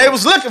when they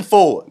was looking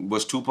for it.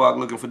 Was Tupac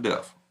looking for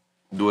death?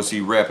 Was he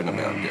rapping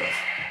about death?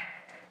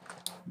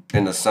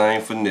 And the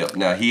same for Nip.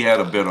 Now he had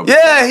a better.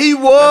 Yeah, he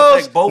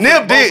was. Both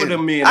Nip of did.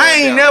 them men I had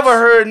ain't balance. never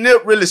heard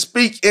Nip really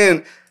speak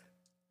in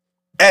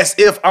as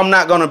if I'm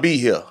not gonna be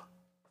here.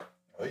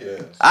 Oh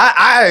yeah.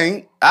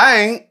 I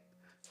ain't.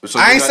 So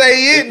I you're ain't not-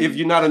 say it, If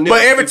you're not a Nip,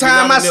 but every if you're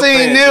time not I a Nip seen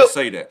fan, Nip- just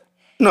say that.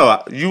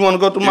 No, you want to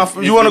go through my? If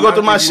You want to you're go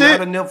through not- my if you're shit?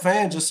 not a Nip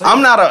fan, just say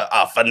I'm that. not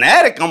a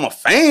fanatic. I'm a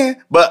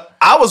fan, but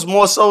I was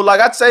more so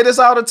like I say this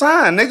all the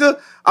time, nigga.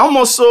 I'm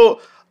more so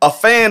a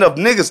fan of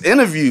niggas'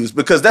 interviews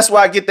because that's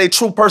why I get their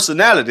true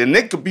personality. And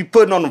Nick could be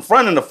putting on the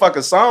front of the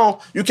fucking song.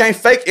 You can't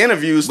fake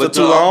interviews for But,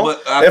 too long.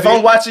 but I If feel-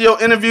 I'm watching your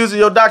interviews and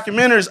your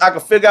documentaries, I can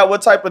figure out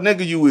what type of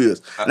nigga you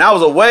is. And I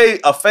was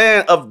a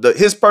fan of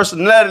his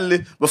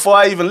personality before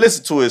I even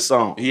listened to his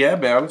song. He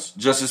had balance,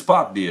 just as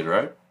Pac did,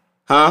 right?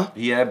 Huh?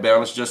 He had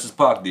balance, just as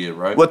Pac did,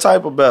 right? What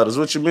type of battles?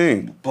 What you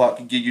mean? Pac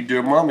can give you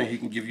Dear Mama, he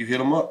can give you Hit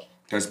 'Em Up.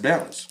 That's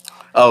balance.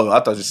 Oh, I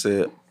thought you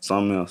said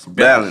something else.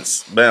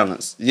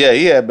 Balance. Yeah,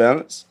 he had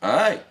balance. All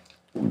right.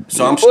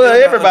 So I'm still Well,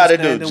 not everybody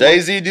do. understanding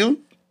Jay-Z do.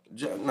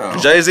 No.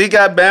 Jay-Z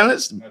got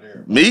balance.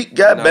 Meek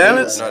got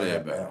balance. Not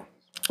everybody.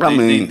 I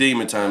mean,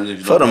 Demon Time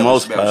niggas for the don't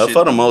most balance about part. shit For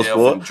the but most death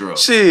and part.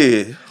 drugs.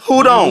 Shit.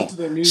 Who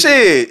don't?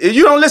 Shit. If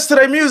you don't listen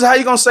to their music, how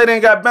you gonna say they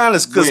ain't got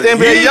balance? Because When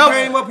NBA he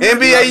came up here,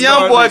 NBA I Young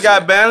started Boy listening.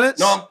 got balance.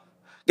 No,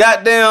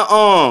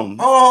 Goddamn,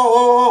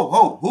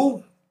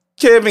 who?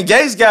 Kevin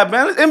Gates got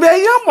balance.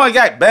 NBA Young Boy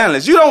got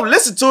balance. You don't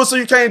listen to it, so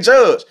you can't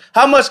judge.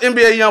 How much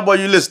NBA Young Boy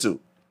you listen to?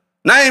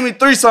 Name me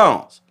 3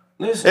 songs.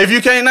 Listen. If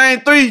you can't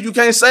name 3, you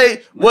can't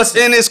say what's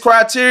in his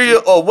criteria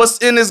or what's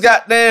in his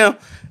goddamn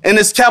in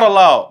his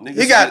catalog.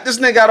 Niggas This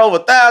nigga got over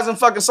 1,000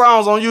 fucking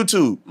songs on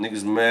YouTube.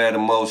 Niggas mad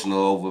emotional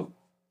over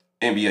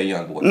NBA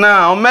Youngboy.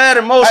 Nah, I'm mad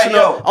emotional. Hey,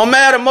 yo. I'm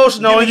mad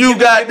emotional. Give me- You give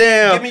me-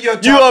 goddamn. give me your You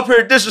top- up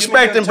here Give me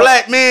disrespecting your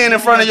black top- men in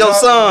give front me of your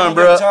top- son, give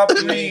me your bro. top He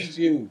three. needs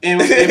you. No,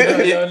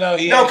 No,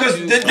 he because asked this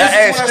you. is when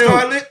asked I you.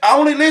 start. I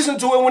only listen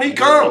to it when he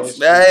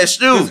comes. I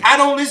asked you. I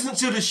don't listen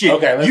to the shit.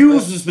 Okay, you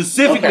let's-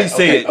 specifically okay,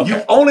 said okay.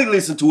 you only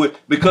listen to it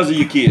because of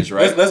your kids,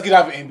 right? Let's get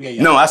off of NBA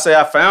Young. No, I say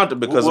I found it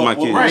because of my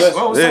Well, kids. right.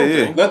 Well, Yeah, same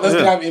yeah. thing. Let's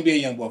get Yeah. off of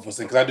NBA Young Boy for a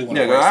second because I do want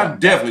to. Yeah, I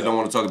definitely don't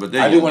want to talk about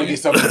that. I do want to get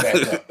something back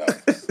up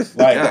though.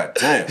 Like God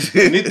damn.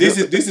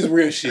 this is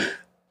real shit.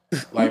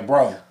 Like,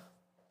 bro,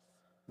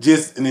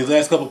 just in these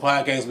last couple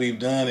podcasts we've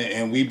done,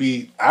 and we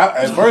be.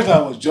 At first,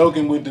 I was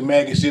joking with the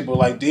maggot shit, but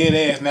like dead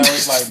ass. Now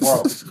it's like,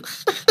 bro,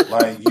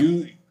 like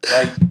you,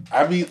 like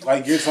I be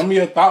like some of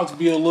your thoughts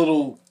be a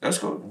little. That's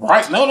cool.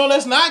 Right? No,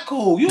 that's not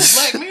cool. You a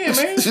black man,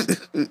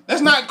 man.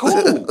 That's not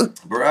cool,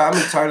 bro. I'm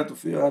entitled to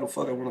feel how the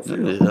fuck I want to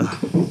feel.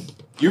 Yeah.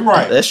 You're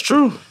right. That's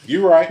true.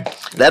 You're right.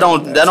 That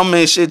don't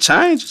mean shit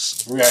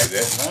changes. Right.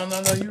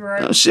 No. You're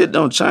right. No, shit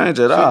don't change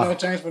at all. Shit don't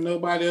change for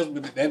nobody else,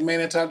 but that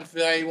man entitled to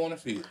feel how you want to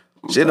feel.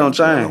 Shit don't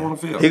change.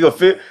 He gonna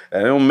feel. They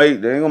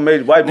ain't gonna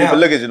make white people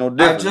look at you no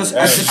different. I just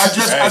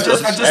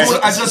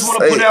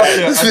want to put out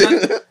there.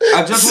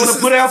 I just want to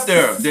put out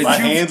there that my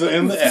hands are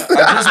in the air.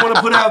 I just want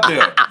to put out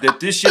there that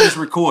this shit is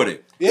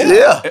recorded.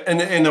 Yeah.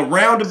 In a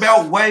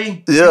roundabout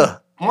way. Yeah.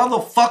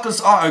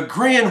 Motherfuckers are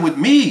agreeing with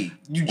me.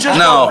 You just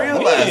don't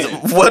realize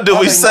it. What do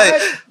we say?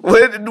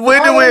 When do we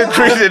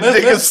agree that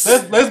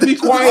niggas? Let's be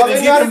quiet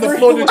and give him the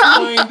floor to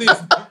explain this.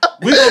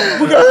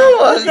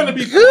 We're gonna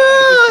be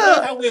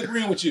quiet. How we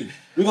agreeing with you?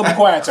 We're gonna be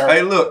quiet, Turk.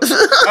 Hey, look.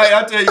 Hey,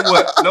 I tell you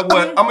what. You know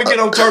what? I'm gonna get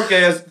on Turk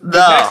ass.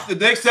 The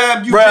next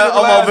time you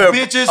I'm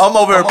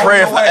over here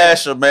praying for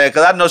ass. Asher, man,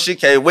 because I know she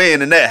can't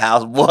win in that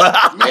house, boy.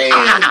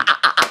 Man,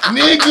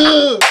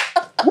 nigga.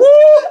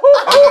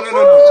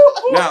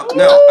 No.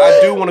 Now, I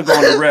do want to go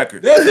on the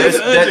record. That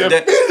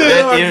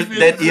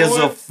is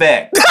a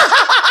fact.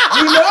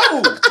 We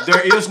know.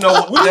 There is no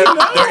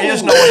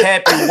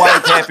happy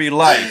wife, happy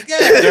life.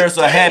 There's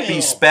a happy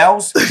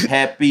spouse,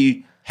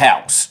 happy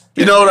house.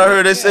 You know what I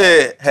heard they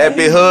said?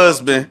 Happy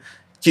husband,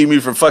 keep me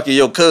from fucking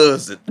your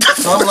cousin.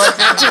 Something like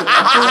that too.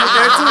 I'm cool with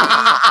that too.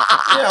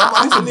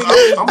 Yeah,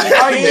 I'm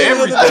fighting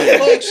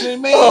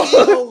everything. Man,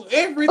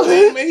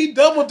 everything, man. He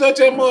double dutch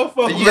that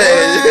motherfucker.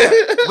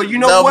 Yeah. But you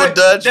know double what?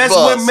 Dutch That's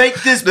bus. what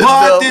make this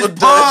pod.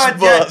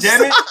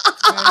 Goddammit.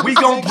 We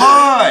gon'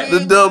 pod.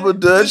 The double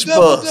Dutch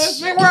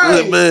bus.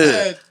 Right.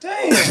 Man.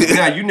 Damn.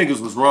 Now, you niggas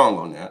was wrong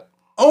on that.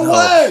 On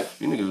what?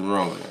 You niggas was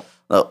wrong on that.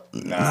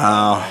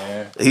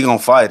 No. He gonna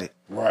fight it.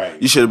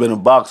 Right. You should have been a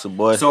boxer,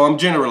 boy. So I'm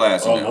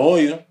generalizing now.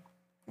 Lawyer.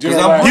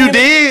 You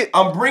did.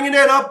 I'm bringing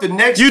that up the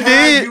next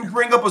time you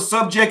bring up a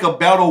subject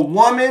about a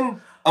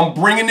woman. I'm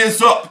bringing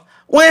this up.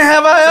 When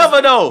have I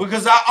ever though?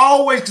 Because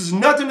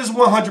nothing is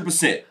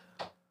 100%.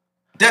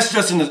 That's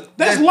just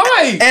that's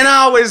life. And I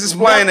always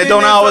explain it.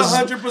 Don't I always?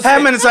 100%. How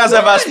many times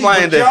have I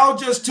explained it? Y'all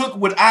just took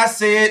what I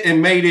said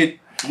and made it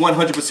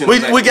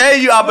 100%. We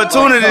gave you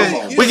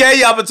opportunities. We gave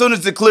you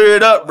opportunities to clear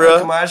it up, bro.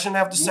 Come on, I shouldn't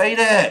have to say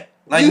that.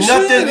 Like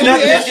nothing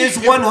is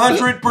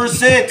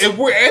 100%. If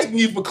we're asking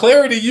you for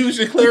clarity, you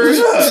should clear it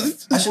up.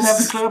 I shouldn't have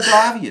to clear up the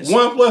obvious.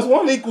 1 +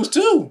 1 =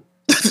 2.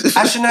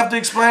 I shouldn't have to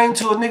explain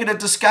to a nigga that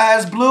the sky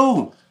is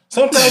blue.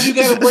 Sometimes you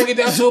gotta bring it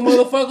down to a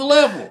motherfucker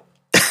level.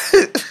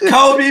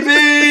 Kobe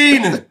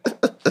Bean.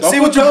 See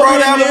what you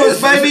brought out of us,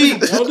 baby.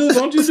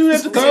 Don't you do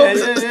that to Kobe.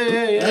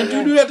 Yeah. Don't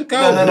you do that to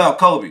Kobe. No,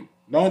 Kobe.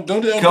 Don't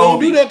do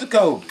that to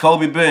Kobe.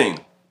 Kobe Bean.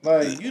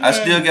 Like, I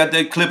still got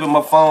that clip in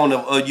my phone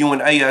of you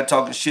and AI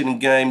talking shit in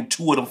game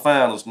 2 of the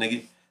finals,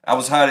 nigga. I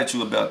was hot at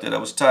you about that. I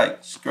was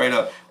tight, straight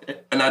up.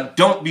 And I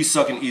don't be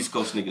sucking East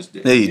Coast niggas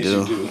dick. Yeah, you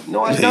do.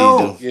 No, I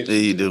don't. Yeah,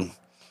 you do.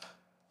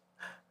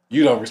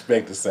 You don't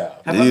respect the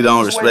South. You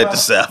don't respect the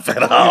South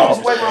at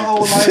all. My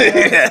whole life,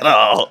 at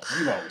all.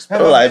 You don't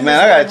respect. I'm like, man,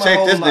 I gotta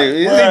check this nigga.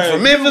 Is he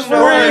from Memphis for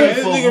real?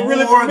 This nigga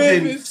really more from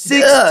than Memphis.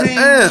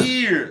 16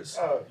 years.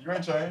 You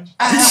ain't changed.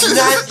 I have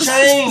not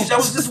changed. I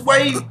was this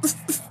way.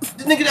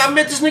 I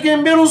met this nigga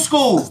in middle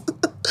school.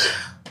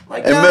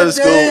 Like, in middle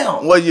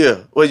school, what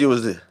year? What year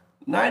was it?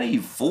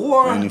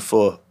 94.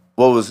 94.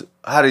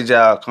 How did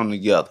y'all come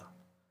together?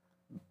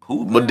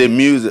 Hooping. But the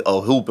music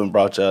hooping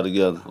brought y'all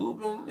together.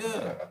 Hooping,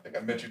 yeah. I think I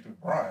met you through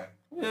Brian.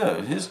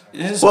 Yeah, his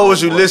what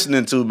was you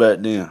listening to back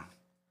then?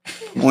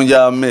 When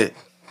y'all met?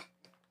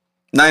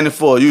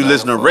 94, you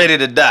listening to Ready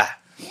to Die.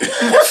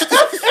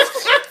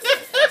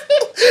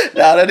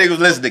 Nah, that nigga was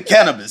listening to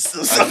Cannabis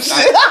or some shit.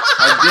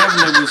 I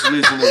definitely was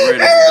listening to Ready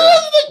to Die.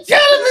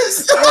 Cannabis!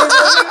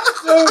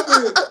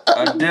 I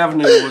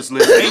definitely was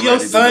listening to Hey, your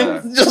Ready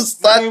son, to Die.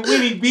 Just like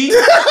Winnie B.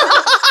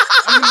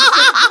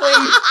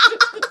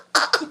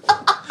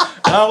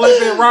 I don't like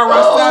that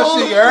rah-rah style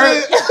shit, you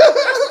heard?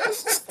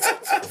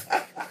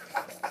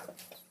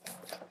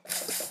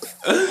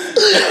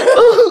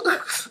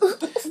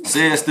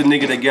 Says the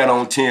nigga that got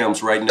on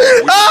Tim's right now.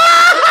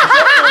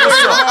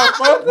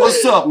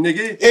 What's up,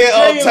 nigga?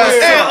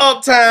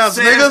 Uptowns,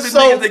 nigga. Says the So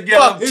nigga that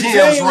got on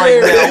Tim's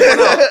right now.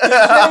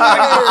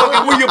 What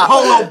up? Where your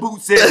polo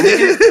boots at,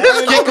 nigga?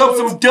 Kick up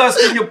some dust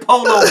in your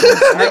polo boots,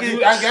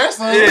 nigga. I got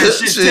some. Yeah,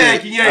 shit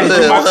tacky, ain't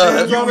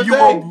it?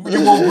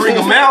 You won't bring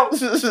them out?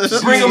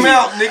 Bring them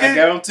out, nigga. I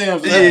got on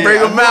Tim's. Yeah. bring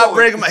him out.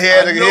 He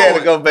had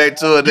to go back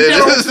to it. You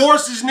got on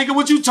Forces, nigga.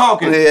 What you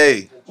talking?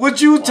 Hey.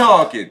 What you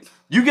talking?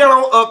 You got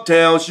on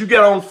Uptowns, you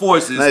got on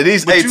Forces. Now,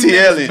 these but you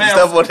ATLians, niggas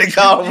that's what they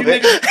call them.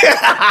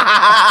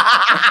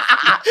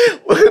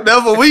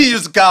 That's what we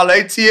used to call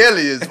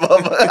ATLians,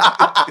 mother.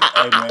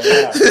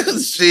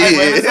 Shit. Hey,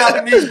 man, let's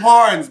talk these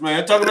pardons,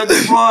 man. Talking about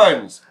these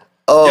pardons.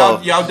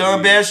 Y'all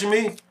done bashing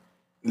me?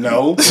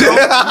 No.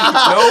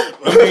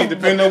 I mean,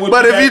 depending on what.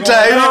 But if you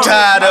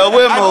tired of,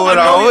 we'll move it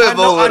on. We'll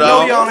move it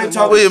on. Y'all ain't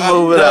talking. We'll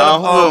move it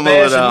on. We'll move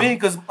it on. Me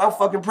because I'm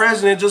fucking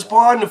president just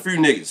pardoned a few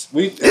niggas.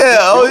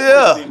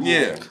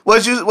 Yeah.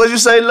 What you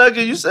say,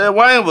 Lucky? You said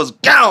Wayne was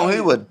gone. He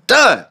was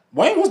done.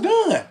 Wayne was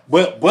done.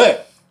 But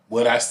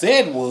what I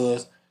said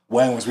was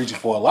Wayne was reaching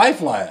for a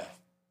lifeline.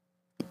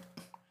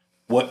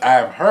 What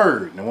I've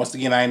heard, and once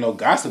again, I ain't no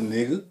gossip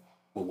nigga,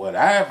 but what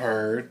I've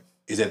heard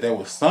is that there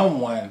was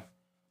someone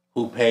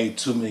who paid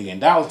 $2 million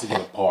to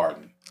get a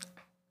pardon.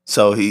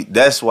 So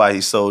that's why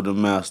he sold the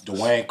master.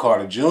 Dwayne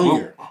Carter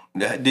Jr.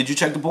 Did you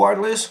check the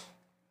pardon list?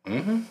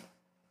 Mm-hmm.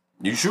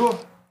 You sure?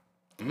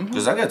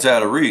 Because I got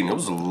tired of reading. It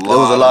was a lot. There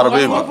was a lot of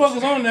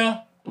motherfuckers on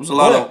there. It was a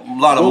lot of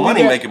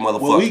money making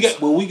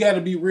motherfuckers. We got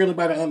to be real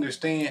about it.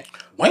 Understand,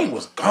 Wayne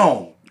was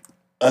gone.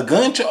 A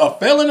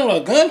felon or a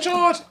gun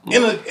charge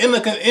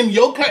in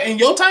your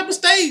type of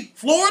state,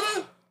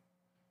 Florida.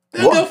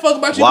 They don't give a fuck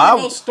about you.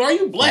 Why star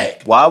you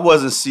black? Why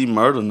wasn't C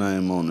Murder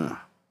name on there?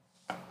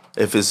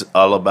 If it's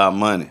all about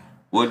money,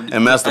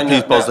 and Master P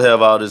supposed to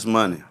have all this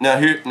money. Now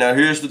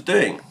here's the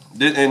thing,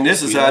 and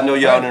this is how I know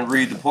y'all didn't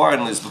read the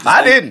pardon list because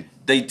I didn't.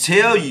 They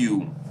tell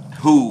you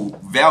who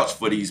vouched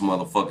for these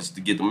motherfuckers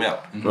to get them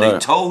out. Right. They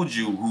told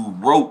you who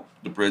wrote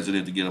the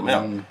president to get them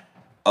out.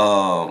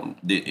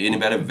 Did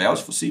anybody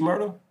vouch for C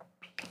Murder?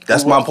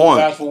 That's my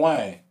point. Vouch for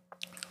Wayne.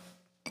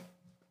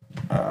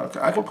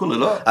 I can pull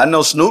it up. I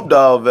know Snoop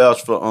Dogg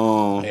vouched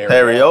for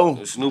Harry O.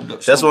 That's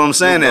what I'm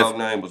saying. Snoop Dogg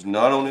name was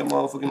not on that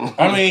motherfucking.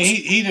 I mean,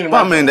 he didn't.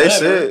 I mean, they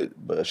said,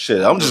 but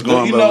shit, I'm just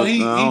going. You know, he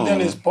done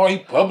his part. He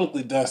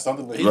publicly done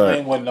something, but his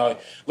name wasn't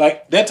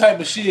like that type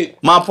of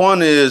shit. My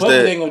point is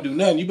that ain't gonna do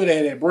nothing. You better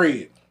have that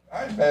bread.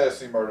 I ain't mad at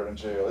C Murder in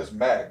jail. It's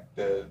Mac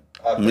that.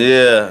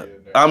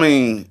 I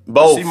mean,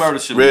 both. C Murder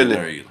should really. Be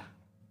there either.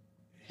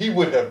 He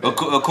would have been.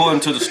 According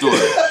to the story.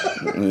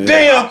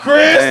 Damn,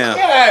 Chris. Damn.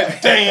 God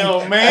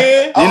damn,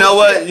 man. You know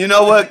what?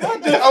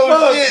 What the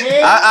fuck,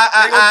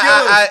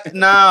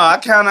 man?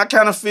 I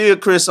kind of feel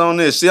Chris on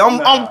this. See,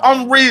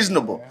 I'm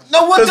reasonable.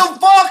 No, what the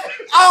fuck?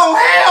 Oh,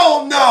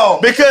 hell no.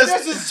 Because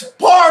this is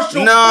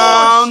partial.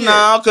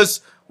 No,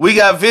 because we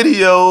got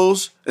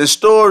videos and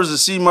stories of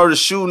C Murder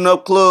shooting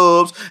up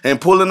clubs and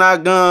pulling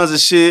out guns and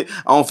shit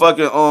on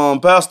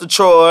fucking Pastor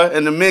Troy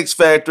and the Mix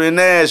Factory in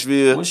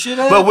Nashville. Well, shit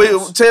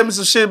but tell me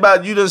some shit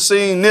about you done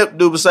seen Nip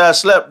do besides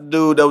slap the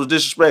dude that was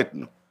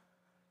disrespecting him.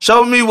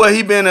 Show me where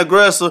he been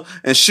aggressive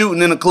and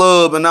shooting in the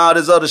club and all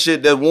this other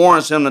shit that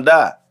warrants him to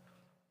die.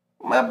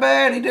 My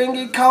bad, he didn't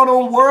get caught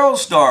on World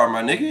Star,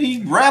 my nigga.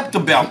 He rapped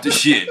about the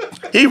shit.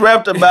 He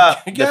rapped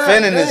about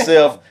defending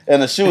himself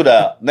in a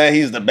shootout. Now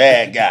he's the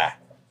bad guy.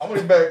 I'm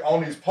gonna be back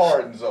on these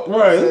pardons though.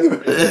 Right.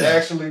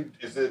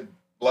 Is it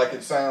like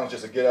it sounds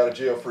just a get out of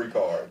jail free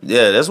card?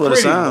 Yeah, that's what it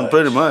sounds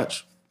pretty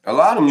much. A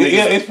lot of niggas.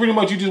 Yeah, it's pretty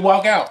much you just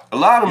walk out. A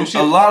lot of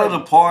the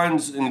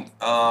pardons and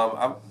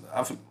I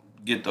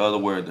forget the other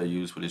word they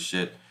use for this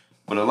shit.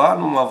 But a lot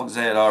of them motherfuckers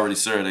had already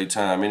served their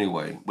time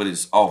anyway, but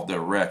it's off their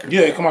record.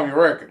 Yeah, it come off your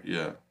record.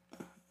 Yeah.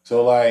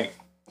 So like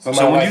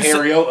somebody like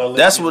Harry O.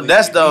 That's why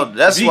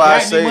I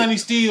say money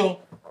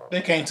still,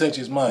 they can't touch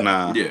his money.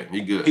 Nah. Yeah,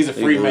 he good. He's a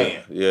free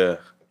man. Yeah.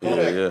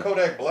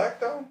 Kodak Black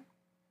though?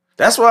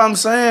 That's what I'm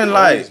saying.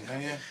 Like,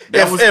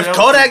 if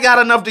Kodak got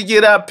enough to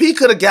get out, P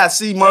could have got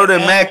C Murder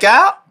and Mac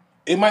out.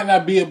 It might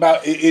not be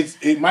about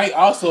it might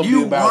also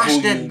be about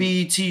watch that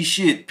BET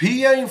shit.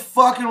 P ain't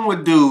fucking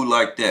with dude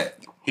like that.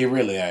 He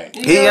really ain't.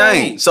 He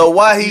ain't. So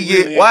why he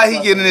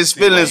getting his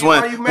feelings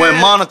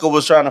when Monica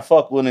was trying to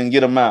fuck with him and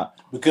get him out?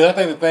 Because I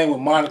think the thing with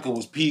Monica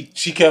was P.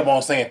 She kept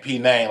on saying P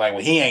name like,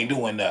 well, he ain't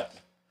doing nothing.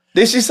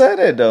 Did she say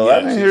that though? Yeah, I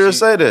didn't hear her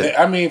say that.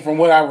 I mean, from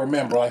what I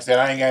remember, like I said,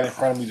 I ain't got it in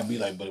front of me to be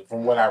like, but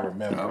from what I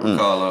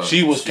remember,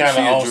 she was kind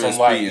of on some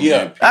like,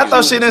 I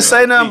thought she didn't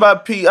say nothing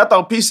about P. I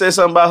thought P said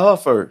something about her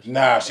first.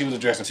 Nah, she was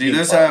addressing P. See,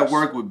 this how it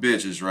work with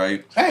bitches,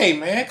 right? Hey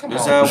man, come on.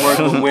 This how it work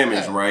with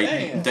women's,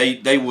 right?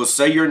 They will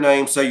say your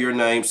name, say your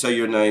name, say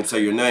your name,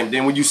 say your name.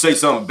 Then when you say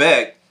something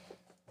back,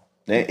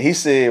 he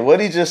said, what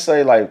did he just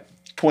say like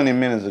 20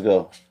 minutes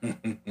ago?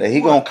 That he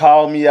gonna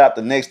call me out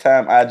the next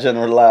time I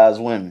generalize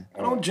women.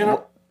 I don't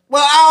generalize.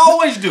 Well, I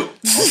always do.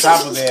 On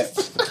top of that,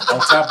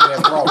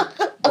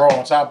 bro,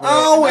 on top of that, I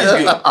always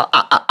do.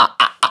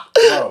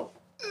 Bro,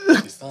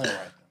 his son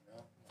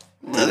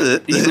right there,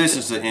 He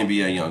listens to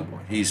NBA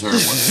Youngboy. He's heard one.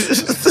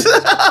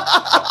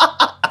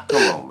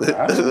 Come on,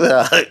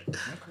 man.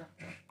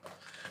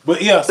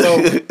 But yeah, so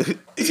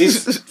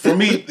it's for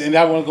me, and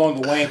I want to go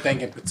into Wayne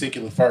thing in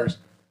particular first.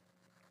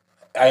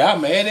 Are y'all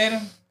mad at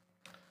him?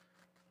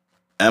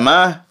 Am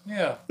I?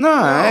 Yeah. No,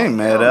 I ain't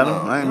mad at him.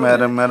 I ain't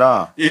mad at him at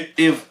all.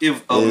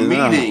 If a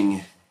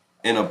meeting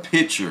and a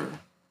picture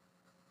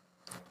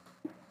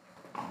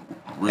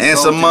and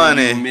some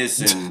money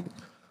missing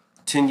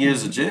 10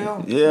 years of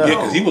jail? Yeah. Yeah,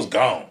 because he was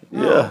gone.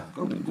 Yeah.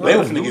 They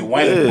was finna get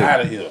Wayne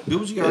out of here. Do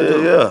what you gotta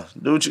do. Yeah.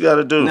 Do what you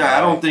gotta do. Nah, I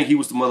don't think he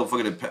was the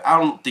motherfucker that I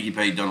don't think he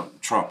paid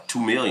Donald Trump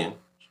 $2 million.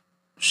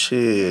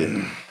 Shit.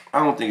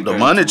 I don't think the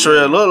money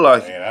trail look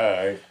like Man, all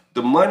right.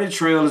 The money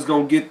trail is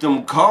gonna get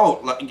them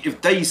caught. Like if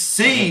they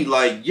see,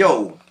 like,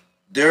 yo,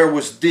 there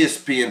was this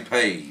being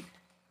paid,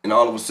 and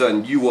all of a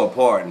sudden you are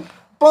pardoned.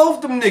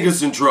 Both them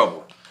niggas in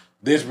trouble.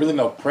 There's really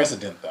no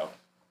precedent though.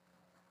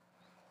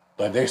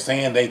 Like they're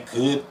saying they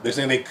could,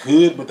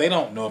 but they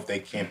don't know if they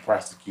can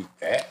prosecute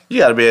that. You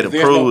got to be able to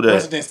prove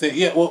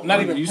that.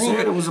 Not even you prove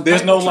said it was a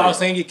There's no paper law trail.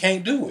 saying you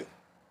can't do it.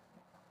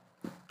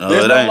 No,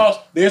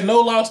 There's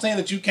no law saying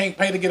that you can't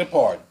pay to get a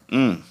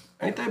pardon.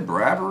 Ain't that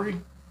bribery?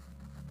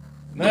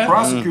 The Nah.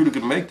 prosecutor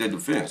could make that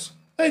defense.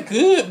 They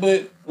could,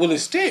 but will it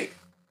stick?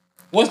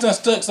 What's done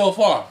stuck so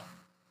far?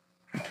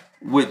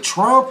 With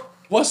Trump,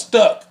 What's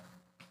stuck?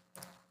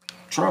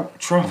 Trump.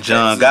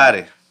 John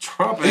Gotti.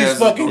 Trump He's ass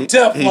fucking is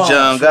Teflon. He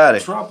John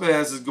Gotti. Trump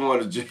ass is going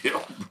to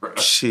jail, bro.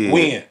 Shit.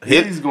 When?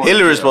 He's going to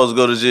Hillary jail. supposed to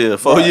go to jail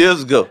 4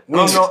 years ago.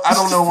 I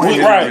don't know when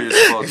Right. Hillary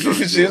is supposed to go to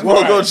She's jail.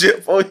 supposed to go to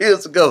jail 4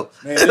 years ago.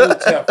 Man, it was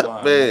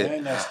Teflon. Man.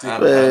 Ain't nothing I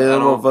sticking. Man, them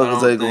don't motherfuckers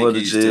ain't think going to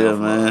he's jail, Teflon.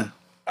 man.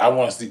 I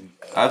want to see.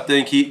 I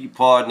think he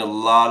pardoned a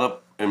lot of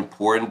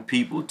important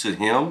people to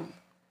him,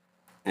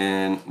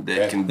 and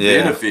that can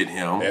Yeah. benefit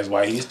him. That's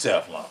why he's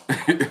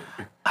Teflon.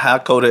 How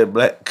Kodak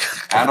Black?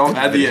 I don't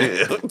get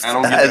the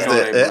Kodak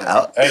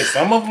Black. Hey,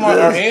 some of them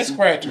are head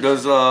scratchers.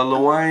 Does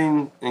Lil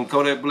Wayne and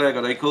Kodak Black,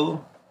 are they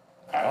cool?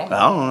 I don't I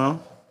know. don't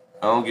know.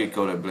 I don't get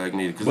Kodak Black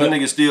neither, because But- that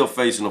nigga still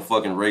facing a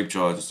fucking rape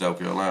charge in South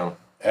Carolina.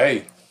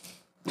 Hey,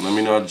 Let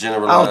me not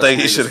generalize. I don't think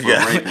he niggas should for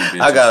have raping got.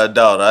 bitches. I got a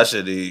daughter. I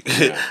should eat.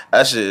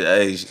 I should.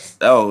 Hey,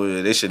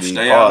 they should eat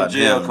Stay out hard. of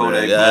jail,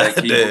 Kodak Black.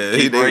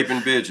 Keep raping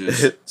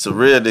bitches. Some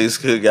real niggas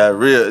could got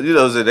real. You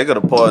know what I'm saying? They could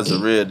have pardoned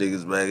some real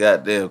niggas, man.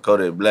 Goddamn,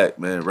 Kodak Black,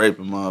 man,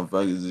 raping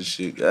motherfuckers and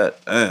shit.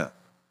 Goddamn,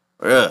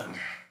 yeah.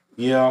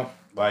 yeah,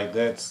 like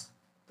that's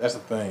the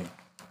thing.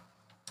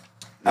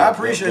 I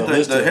appreciate the that.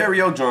 The list Harry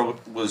O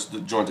joint was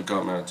the joint that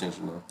caught my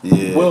attention, though.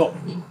 Yeah. Well,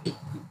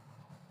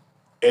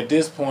 at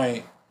this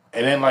point,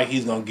 and then like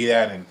he's gonna get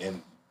out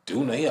and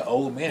do nothing. He an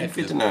old man. He's at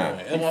this 59.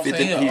 point. That's what I'm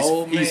saying. He an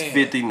old He's man.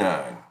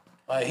 59.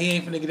 Like he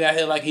ain't finna get out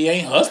here like he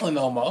ain't hustling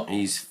no more.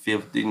 He's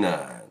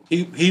 59.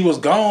 He was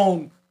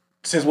gone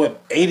since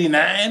what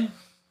 89.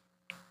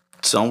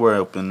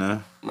 Somewhere up in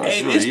there. Not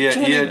Hey, sure.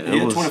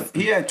 it's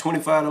He had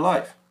 25 to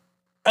life.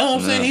 You know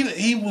what I'm saying?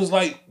 He was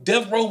like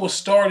Death Row was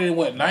started in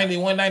what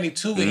 91,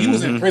 92, and he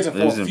was in prison He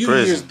for was a in few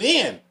prison. years.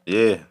 Then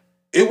Yeah.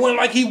 it wasn't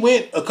like he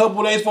went a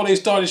couple of days before they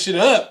started shit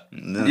up.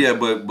 Yeah,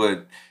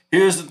 but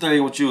here's the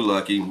thing with you,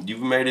 Lucky.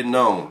 You've made it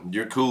known.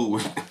 You're cool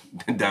with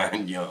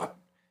dying young.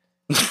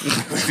 you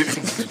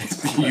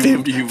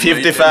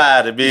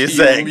 55 to be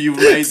exact. You've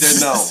made that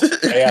known.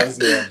 Hey, I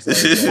listen to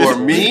what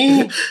I'm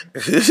saying.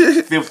 For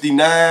me,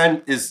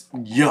 59 is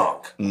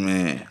young.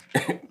 Man.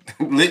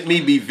 Let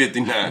me be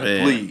 59,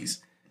 Man.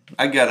 please.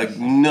 I got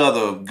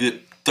another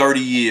good 30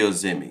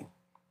 years in me.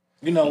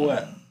 You know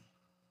what?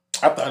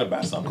 I thought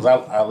about something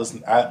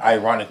because I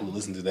ironically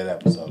listened to that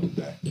episode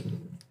today,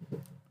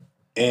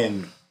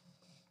 and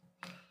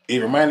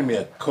it reminded me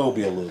of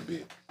Kobe a little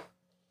bit.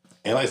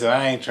 And like I said,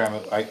 I ain't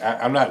trying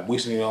to I'm not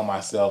wishing it on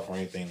myself or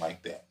anything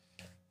like that,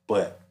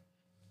 but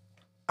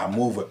I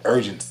move with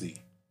urgency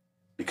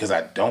because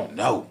I don't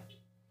know.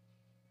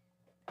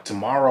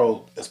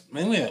 Tomorrow,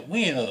 we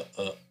in a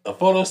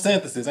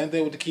photosynthesis. Ain't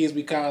that what the kids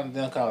be calling it?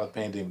 They don't call it a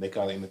pandemic. They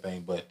call it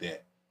anything but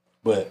that.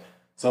 But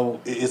so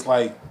it's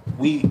like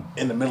we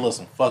in the middle of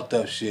some fucked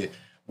up shit.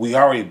 We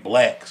already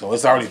black, so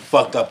it's already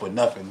fucked up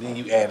enough. And then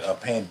you add a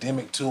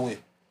pandemic to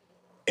it.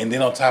 And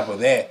then on top of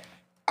that,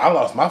 I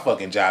lost my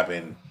fucking job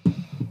in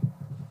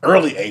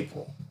early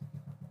April.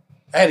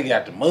 I had to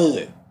get out the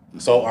mud.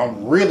 So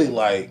I'm really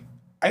like,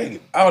 I gotta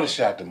get out of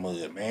shot the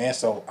mud, man.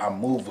 So I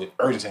move with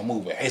urgency, I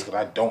move with haste because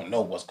I don't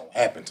know what's gonna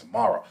happen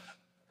tomorrow.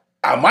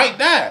 I might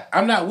die.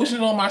 I'm not wishing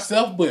it on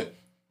myself, but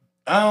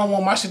I don't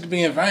want my shit to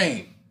be in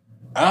vain.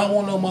 I don't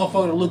want no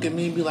motherfucker to look at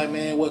me and be like,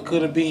 man, what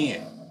could have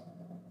been?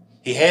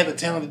 He had the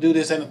talent to do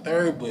this and the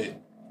third, but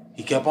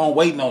he kept on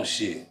waiting on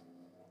shit.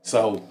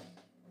 So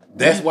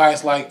that's why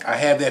it's like I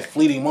have that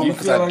fleeting moment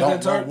because feel I like don't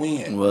that, know Turk?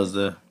 when. Was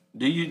there?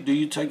 Do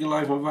you take your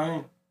life in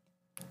vain?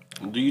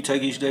 Do you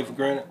take each day for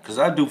granted? Because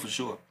I do for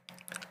sure.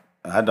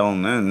 I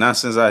don't know. Not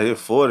since I hit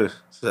 40.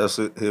 Since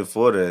I hit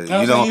 40.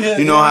 I'm You know, saying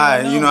you know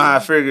how I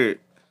figured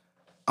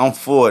I'm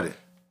 40.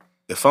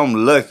 If I'm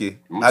lucky,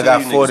 I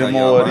got 40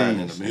 more of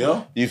these.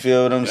 Yeah. You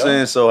feel what I'm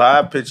saying? So how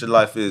I picture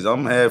life is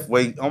I'm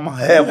halfway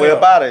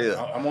up out of here.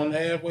 I'm on the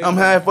halfway. I'm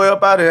halfway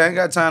up out of here. I ain't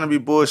got time to be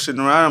bullshitting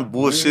around. I'm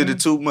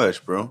bullshitted too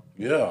much, bro.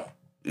 Yeah.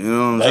 You know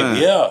what I'm Like,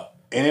 saying? yeah.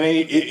 And it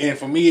ain't, and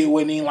for me, it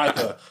wasn't even like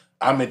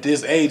I'm at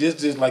this age. It's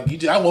just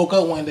like I woke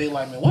up one day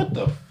like, man, what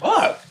the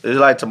fuck? It's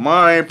like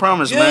tomorrow ain't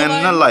promised, Yeah, man.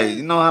 like- Not like,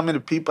 you know how many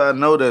people I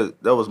know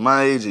that was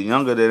my age or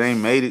younger that ain't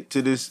made it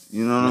to this?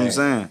 You know what I'm Man,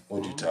 saying?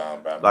 What you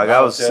talking about? Like Man,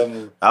 I was telling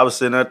you,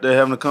 sitting out there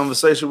having a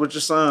conversation with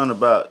your son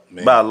about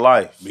Man.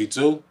 life. me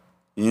too.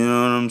 You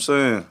know what I'm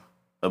saying?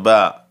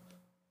 About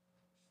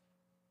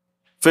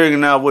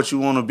figuring out what you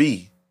want to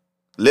be.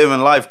 Living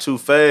life too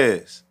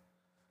fast.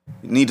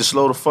 You need to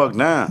slow the fuck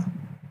down.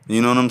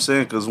 You know what I'm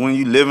saying? Because when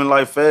you living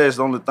life fast,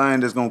 the only thing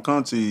that's going to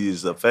come to you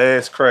is a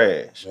fast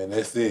crash. Man,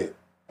 that's it.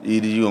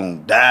 Either you going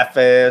to die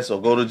fast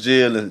or go to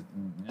jail and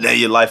now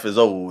your life is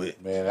over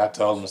with. Man, I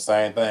told him the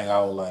same thing.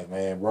 I was like,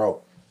 man,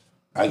 bro,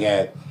 I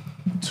got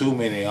too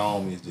many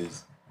homies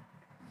just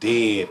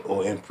dead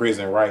or in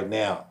prison right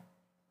now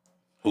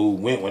who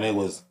went when they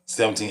was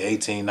 17,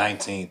 18,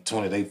 19,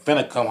 20. They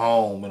finna come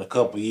home in a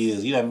couple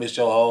years. You done missed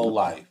your whole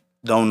life.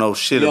 Don't know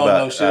shit you about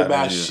don't know shit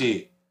about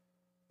shit.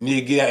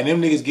 Nigga get out, and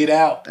them niggas get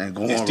out and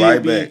going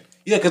right back.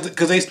 Yeah,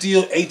 cause they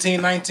still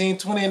 18, 19,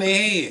 20 in their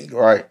head.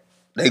 Right.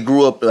 They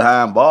grew up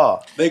behind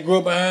bars. They grew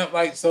up behind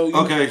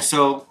Okay,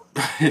 so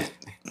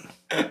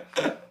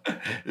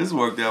this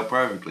worked out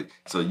perfectly.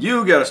 So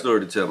you got a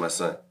story to tell my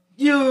son.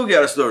 You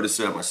got a story to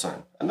tell my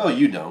son. I know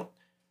you don't.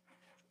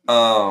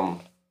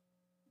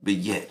 But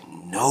yet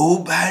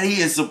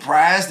nobody is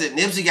surprised that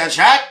Nipsey got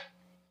shot.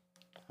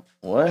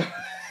 What?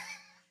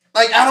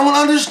 Like, I don't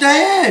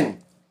understand.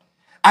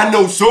 I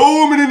know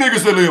so many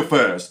niggas that live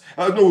fast.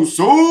 I know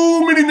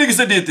so many niggas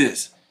that did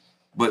this.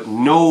 But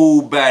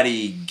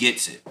nobody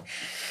gets it.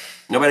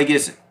 Nobody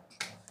gets it.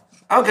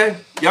 Okay,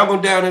 y'all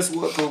gonna down this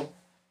one, cool.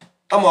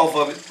 I'm off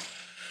of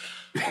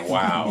it.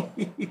 Wow.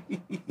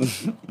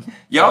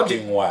 Y'all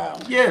fucking wow.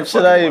 Yeah,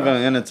 should I even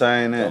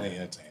entertain that? Don't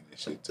even entertain this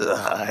shit. Don't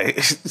even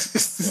entertain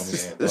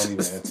this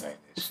shit, man.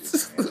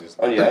 Just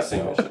I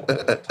seen that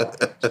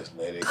shit. Just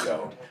let it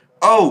go.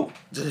 Oh,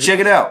 check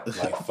it out.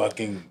 Like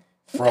fucking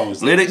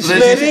Frozen. Let it go.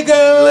 Let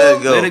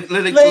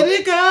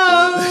it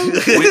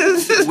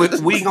go.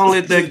 We gonna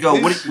let that go.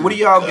 What are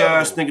y'all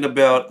guys thinking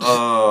about?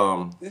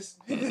 Nah,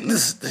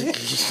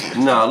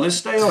 let's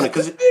stay on it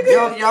because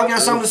y'all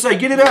got something to say.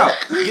 Get it out.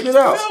 Get it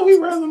out. No, we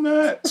rather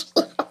not.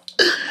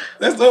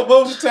 What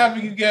was the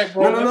topic you got,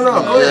 bro? No.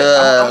 Go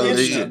ahead. I'm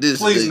interested.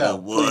 Please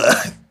no.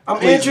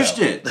 I'm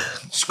interested.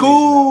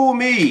 School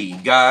me,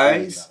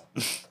 guys.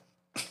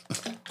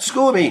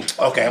 School me.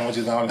 Okay, I'm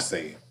just gonna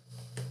say it.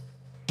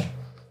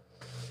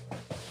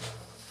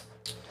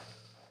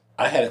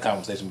 I had a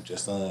conversation with your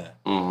son,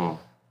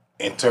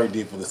 and Turk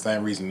did for the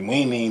same reason. We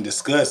ain't even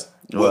discussed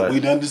what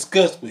we done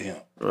discussed with him.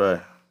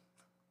 Right.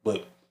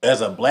 But as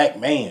a black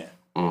man,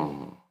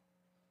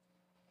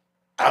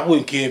 I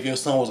wouldn't care if your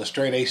son was a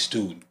straight A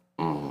student.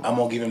 I'm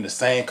gonna give him the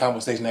same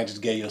conversation I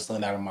just gave your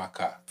son out of my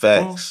car.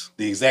 Facts.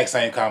 The exact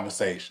same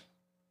conversation.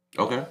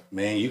 Okay.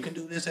 Man, you can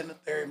do this and the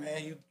third,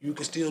 man. You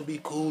can still be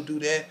cool, do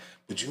that,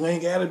 but you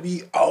ain't gotta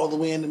be all the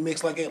way in the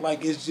mix like it.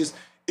 Like it's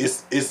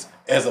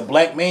as a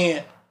black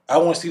man, I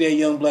want to see that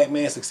young black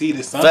man succeed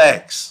at something.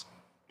 Facts.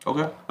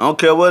 Okay. I don't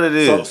care what it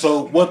is.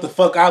 So what the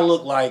fuck I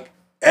look like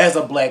as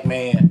a black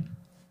man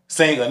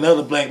saying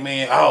another black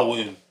man,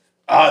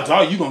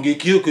 dog, you gonna get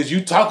killed because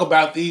you talk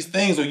about these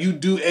things or you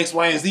do X,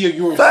 Y, and Z or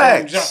you're a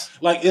Facts.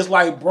 Like it's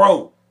like,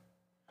 bro,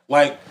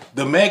 like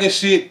the mega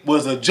shit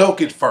was a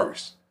joke at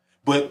first,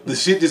 but the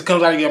shit that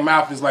comes out of your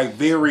mouth is like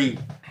very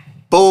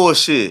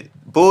bullshit.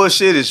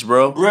 Bullshittish,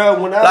 bro.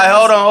 Bro, when I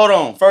hold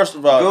on. First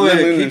of all, go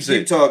ahead,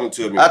 keep talking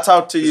to me. I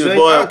talk to you,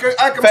 boy. I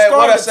can Fat,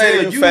 what I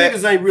say to you, Fat?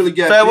 Niggas ain't really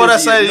got Fat, what I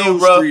say to you,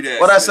 bro?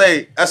 What I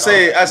say? I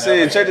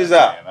said, check this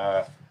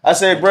out. I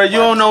said, bro, you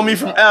don't know me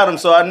from Adam,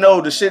 so I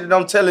know the shit that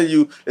I'm telling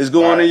you is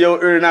going in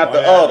your ear and out the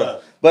other.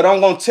 But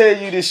I'm gonna tell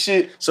you this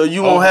shit so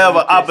you won't have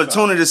an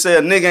opportunity to say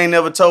a nigga ain't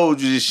never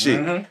told you this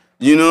shit.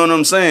 You know what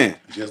I'm saying?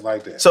 Just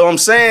like that. So I'm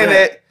saying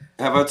that.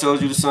 Have I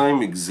told you the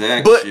same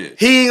exact shit? But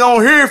he ain't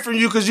gonna hear from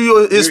you because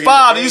you his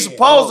father. You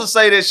supposed to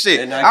say that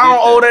shit. I don't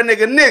owe that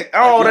nigga Nick.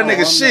 I don't owe that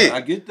nigga shit.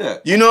 I get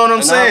that. You know what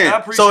I'm saying?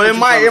 So it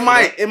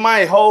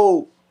might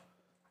hold,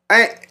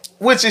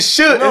 which it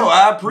should. No,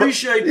 I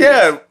appreciate that.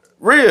 Yeah,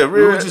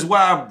 real. Which is why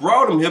I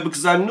brought him here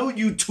because I knew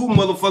you two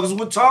motherfuckers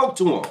would talk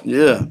to him.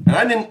 Yeah. And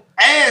I didn't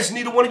ask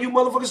neither one of you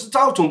motherfuckers to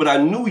talk to him, but I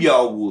knew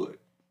y'all would.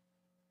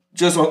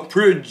 Just on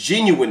pure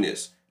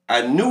genuineness.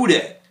 I knew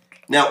that.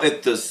 Now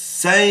at the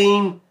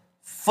same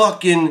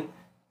fucking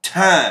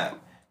time,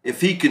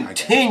 if he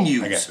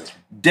continues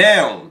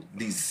down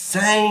the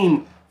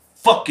same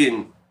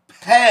fucking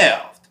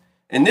path,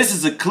 and this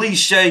is a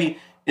cliche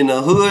in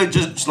the hood,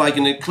 just like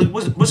in the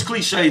what's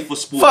cliche for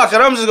sports? Fuck it,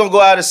 I'm just gonna go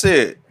out and say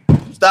it.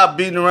 Stop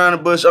beating around the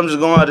bush. I'm just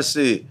going out and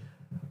say it.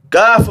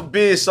 God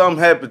forbid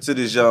something happened to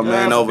this young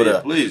man over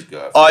there. Please,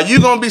 God. Are you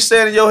gonna be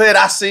saying in your head,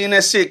 I seen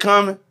that shit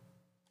coming?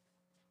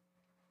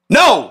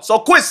 No. So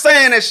quit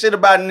saying that shit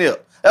about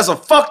Nip. That's a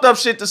fucked up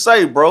shit to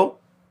say, bro.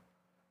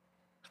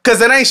 Cause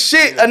it ain't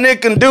shit a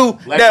nigga can do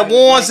that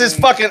warrants his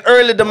fucking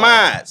early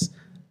demise.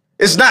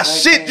 It's not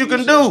shit you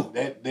can do.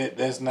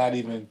 That's not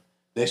even.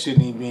 That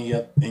shouldn't even be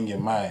in your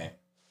mind.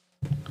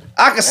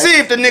 I can see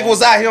if the nigga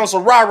was out here on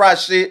some rah-rah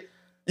shit.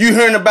 You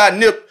hearing about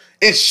Nip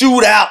in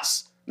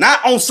shootouts,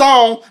 not on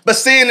song, but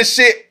seeing the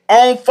shit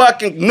on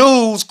fucking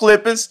news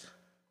clippings.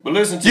 But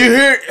listen to you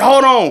hear.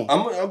 Hold on.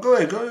 Go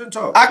ahead and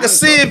talk. I can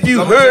see if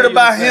you heard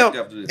about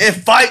him in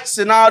fights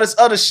and all this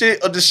other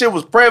shit, or the shit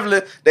was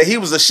prevalent that he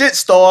was a shit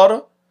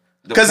starter.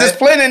 Because there's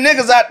plenty of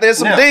niggas out there,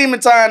 some demon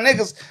time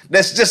niggas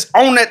that's just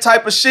on that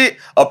type of shit,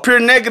 a pure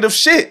negative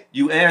shit.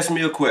 You asked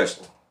me a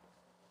question.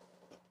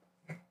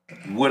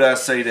 Would I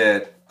say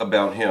that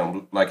about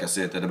him like I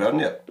said that about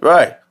Nip?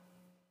 Right.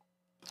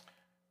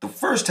 The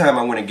first time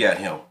I went and got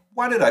him,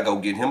 why did I go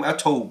get him? I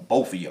told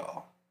both of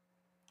y'all.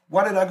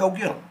 Why did I go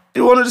get him?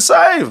 You wanted to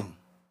save him.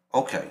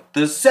 Okay.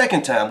 The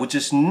second time, which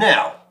is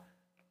now,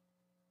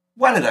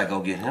 why did I go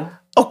get him?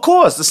 Of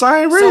course, the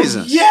same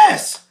reason. So,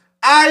 yes,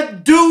 I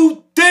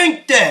do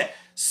think that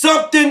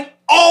something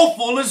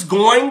awful is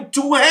going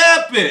to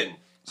happen.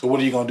 So what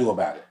are you gonna do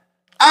about it?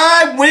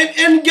 I went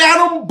and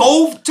got them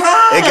both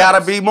times. It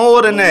gotta be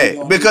more than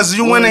that. Because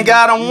you went and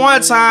got him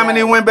one time and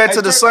he went back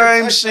to the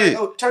same shit.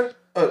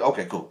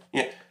 Okay, cool.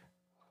 Yeah.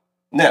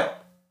 Now,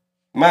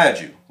 mind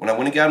you, when I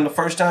went and got him the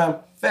first time,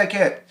 Fat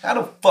Cat, how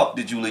the fuck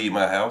did you leave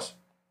my house?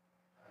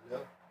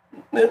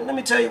 Let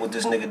me tell you what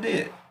this nigga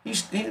did.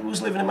 He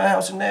was living in my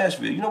house in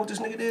Nashville. You know what this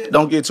nigga did?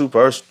 Don't get too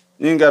personal.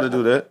 You ain't gotta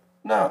do that.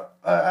 No,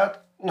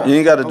 no. You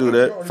ain't gotta do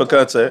that for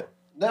contact.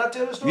 Did I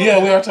tell the story? Yeah,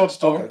 we already told the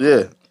story. Okay.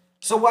 Yeah.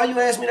 So why you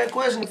ask me that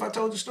question if I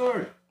told the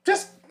story?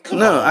 Just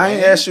No, I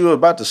ain't asked you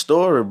about the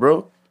story,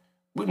 bro.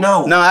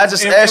 No. No, I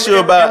just asked you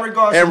about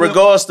in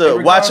regards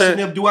to watching.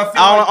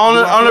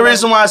 Only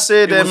reason why I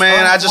said that,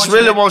 man, I just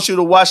really want you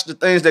to watch the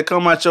things that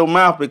come out your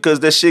mouth because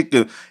that shit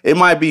it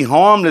might be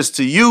harmless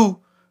to you,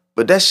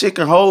 but that shit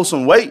can hold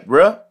some weight,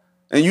 bro.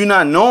 And you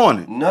not knowing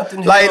it.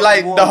 Nothing.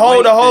 Like the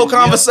whole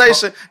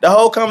conversation, the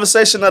whole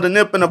conversation of the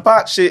nip and the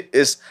pot shit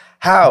is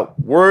how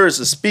words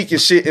are speaking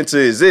shit into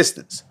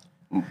existence.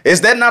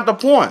 Is that not the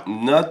point?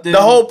 Nothing.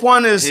 The whole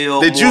point is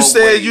that you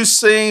said weight. you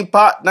seen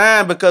Pot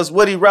 9 because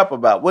what he rap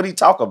about, what he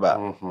talk about.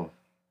 Mm-hmm.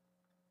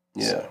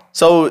 Yeah.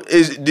 So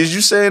did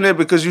you saying that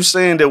because you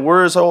saying that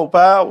words hold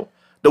power?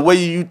 The way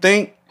you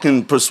think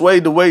can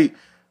persuade the way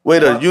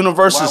the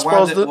universe is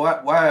supposed to?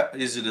 Why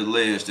is it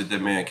alleged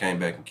that man came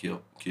back and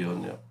killed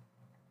Nip?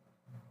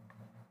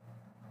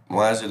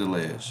 Why is it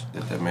alleged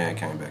that man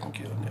came back and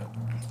killed Nip?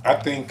 I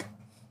think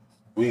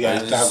we gotta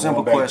It's a stop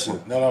simple going back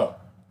question. to no.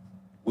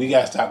 We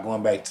gotta stop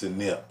going back to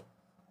Nip.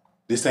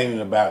 This ain't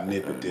even about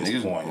Nip at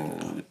this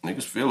point.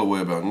 Niggas feel a way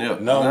about Nip.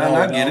 No.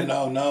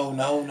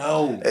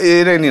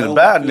 It ain't even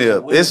about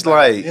Nip. It's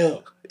like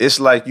Nip. it's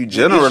like you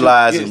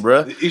generalizing,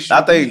 bruh.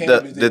 I think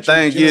the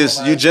thing is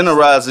you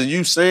generalizing.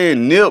 You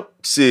saying Nip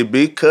said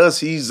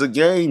because he's a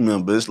gang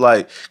member. It's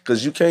like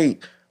because you can't.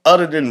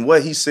 Other than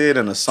what he said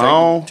in a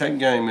song, take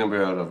gang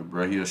member out of it,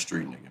 bro. He a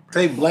street nigga.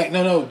 Say black,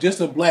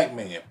 just a black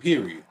man.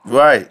 Period.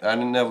 Right. I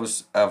never.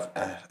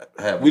 I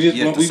have. We just,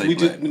 yet to say we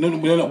black. just,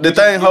 no. The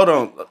thing, hold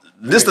on.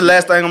 This the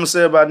last thing I'm gonna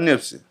say about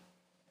Nipsey.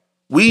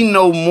 We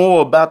know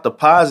more about the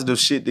positive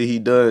shit that he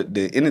done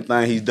than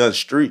anything he's done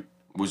street.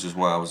 Which is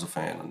why I was a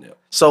fan of Nip.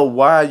 So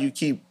why you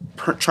keep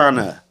trying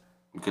to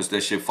because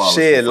that shit follows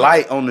shed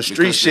light on the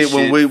street shit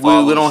when we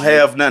don't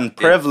have nothing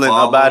prevalent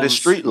about his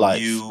street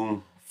life?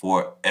 You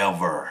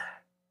forever.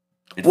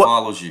 It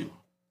follows you.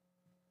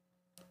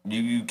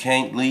 You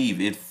can't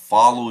leave. It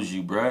follows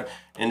you, bruh.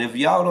 And if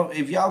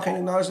y'all can't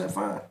acknowledge that,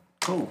 fine.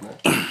 Cool,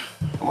 man.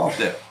 I'm off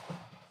that.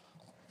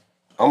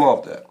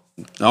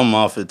 I'm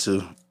off it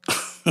too.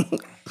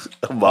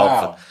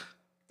 Wow.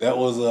 That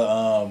was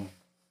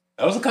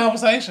a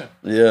conversation.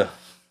 Yeah.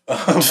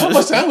 How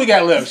much time we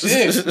got left?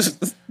 Shit.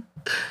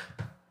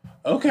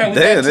 Okay, we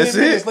damn, got 10 that's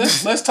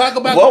minutes. it. Let's talk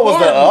about what was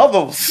the other?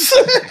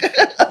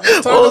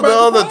 What was the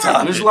other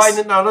time? Let's lighten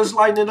it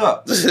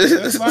up.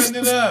 Let's lighten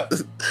it up.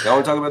 Y'all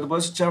want to talk about the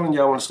Buster Challenge?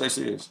 Y'all want to stay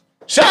serious?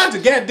 Shout out to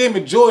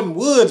goddamn Jordan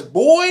Woods,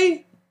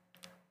 boy.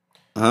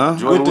 Huh?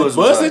 Jordan With Woods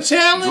the Buster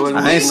Challenge? Jordan I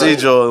ain't Woods see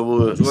was Jordan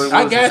Woods. Jordan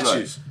I Woods got was you.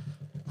 nice.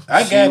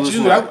 I got She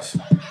you. was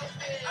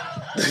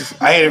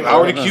nice. I had it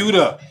already queued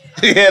up.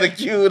 He had it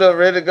queued up,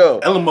 ready to go.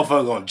 That little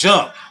motherfucker gonna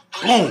jump.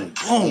 Boom,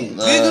 boom,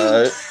 nigga.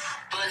 All right.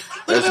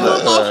 Look at that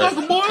little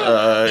motherfucker, boy. All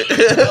right.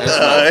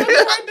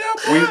 Right there,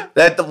 boy.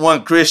 That's the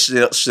one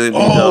Christian shit.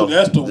 Oh,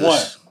 that's the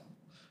one.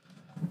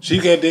 She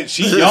got that.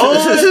 She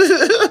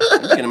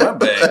yawned. Get in my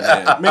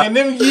bag, man. Man,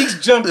 them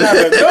yeeks jumped out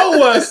of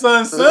nowhere,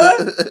 son.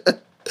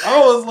 I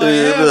was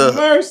like, have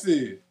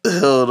mercy.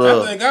 Hold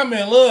up. I think I'm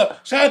in love.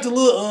 Shout out to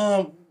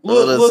little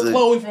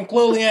Chloe from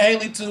Chloe and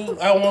Haley too.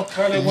 I want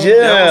her.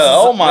 Yeah.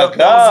 Oh my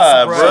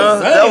God, bro.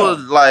 That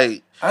was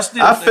like. I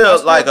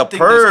felt like a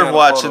perv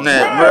watching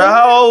that, bro.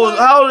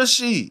 How old is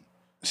she?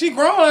 She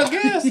grown, I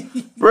guess.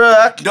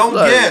 Bro, Don't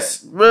guess.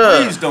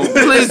 Bro, Please don't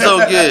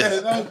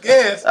guess. Don't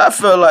guess. I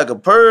felt like a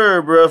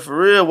perv, bro, for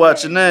real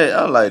watching that.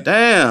 I was like,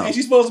 damn. And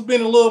she's supposed to be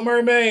in a Little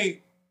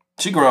Mermaid.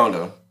 She grown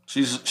though.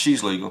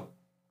 She's legal.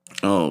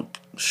 Oh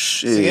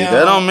shit, See,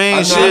 that don't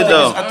mean shit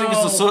though.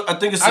 I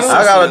think it's. I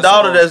got a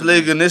daughter that's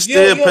legal, and it's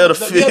still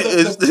pedophilia.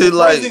 It's still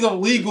like phrasing of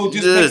legal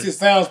just makes it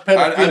sound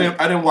pedophilic.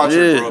 I didn't watch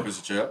her grow up as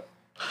a child.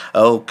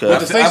 Okay. But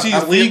to say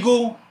she's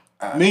legal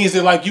means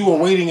that like you were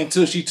waiting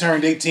until she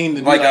turned 18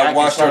 to be Like I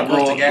watched her start grow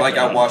lusting up. after Like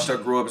I her. watched her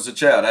grow up as a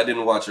child. I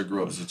didn't watch her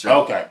grow up as a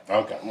child.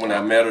 Okay. When I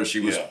met her,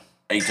 she was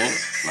 18. You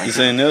 19.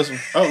 seen this one?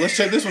 Oh, let's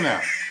check this one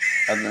out.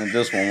 I think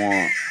this one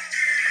won.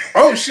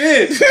 Oh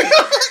shit!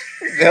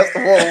 That's the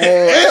one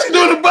war. She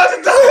doing the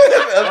busting time.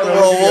 That's the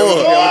one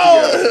war.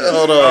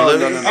 Hold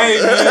on.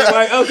 Hey, man,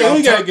 like, okay,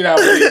 we gotta get out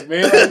of this,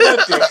 man. Like,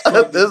 what the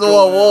fuck This is one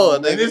going war,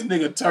 on, man? nigga. This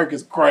nigga Turk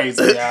is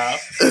crazy, y'all.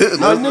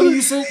 My nigga,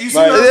 you see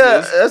Like,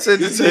 Yeah, that's it.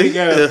 This nigga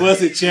got a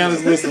busted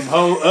challenge with some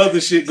whole other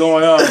shit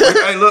going on.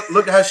 Hey,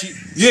 look how she.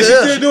 Yeah, she's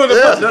still doing the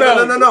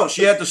busted No.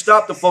 She had to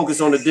stop to focus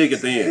on the dick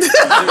at the end.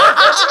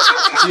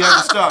 She had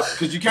to stop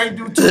because you can't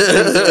do two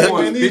things at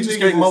once. Man, these Bitches niggas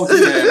can't is-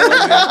 multitask.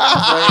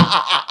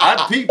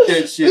 I peeped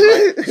that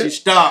shit. Like, she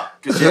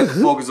stopped because she had to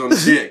focus on the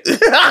dick.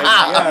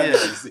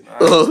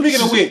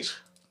 Speaking of which,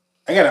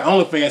 I got an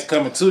OnlyFans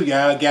coming too,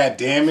 y'all. God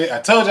damn it. I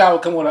told y'all I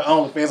would come on an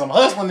OnlyFans. I'm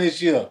hustling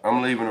this year.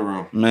 I'm leaving the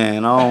room.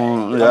 Man, I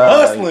don't. I'm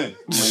hustling. I'm leaving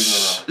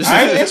the room.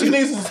 I ain't asked you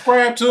niggas to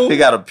subscribe He to.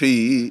 got a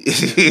P.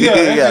 He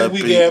that's got a just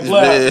P. weak ass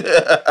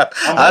block.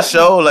 I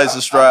sure like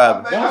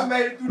subscribe. I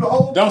made it through the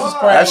whole Don't pod.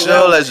 subscribe. I to sure that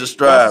like one. Don't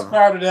subscribe.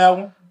 subscribe to that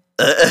one.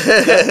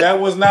 That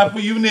was not for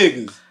you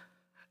niggas.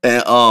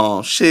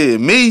 And shit,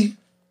 me.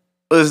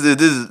 What's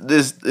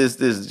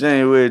this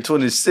January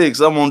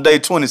 26th. I'm on day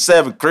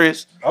 27,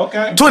 Chris.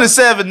 Okay.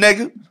 27,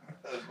 nigga.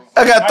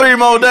 I got 3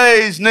 more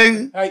days,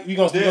 nigga. Hey, you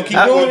gonna keep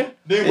Then doing it?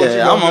 Then what you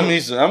Yeah, I'm gonna gonna do? eat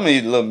some. I'm gonna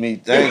eat a little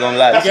meat. I ain't gonna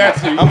lie. You got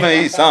to. I'm gonna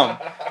eat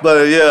something.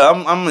 But yeah,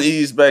 I'm gonna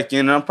ease back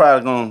in. I'm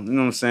probably gonna, you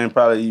know what I'm saying,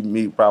 probably eat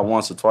meat probably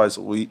once or twice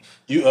a week.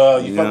 You know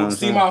fucking what I'm with sea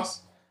saying? mouse?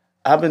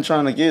 I've been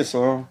trying to get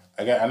some.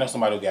 I know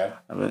somebody who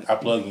got it. I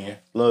plug in.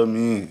 Love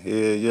me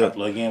in. Yeah.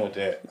 Plug in with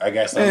that. I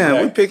got something. Man,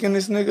 we like, picking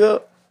this nigga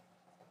up.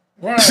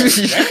 right.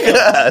 Damn.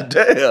 God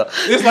damn.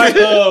 It's like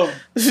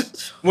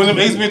when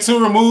the Ace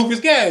Ventura movies.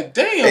 God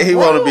damn. He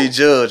bro. want to be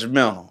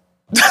judgmental.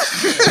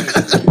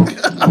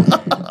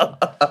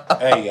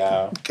 Hey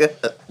y'all.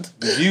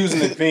 The views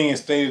and opinions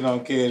stated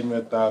on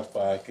Cashmere Thoughts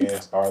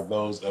Podcast are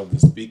those of the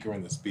speaker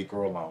and the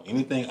speaker alone.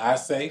 Anything I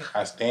say,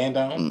 I stand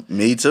on.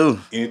 Me too.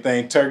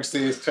 Anything Turk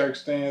says, Turk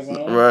stands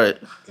on. Right.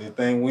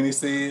 Anything Winnie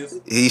says,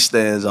 He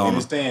stands on He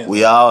it. stands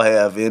We all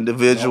have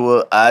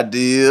individual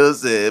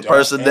ideas and Don't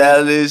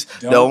personalities.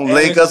 don't Don't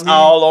link ask us me.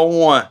 all on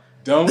one.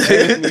 don't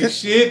ask me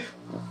shit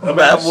about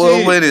About what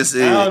shit. Winnie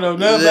said. I don't know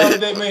nothing about what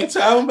that man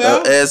talking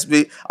about.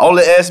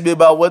 Only ask me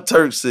about what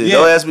Turk said. Yeah.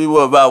 Don't ask me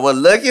about what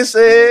Lucky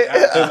said.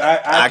 'Cause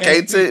I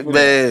can't speak take for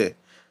man.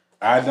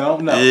 I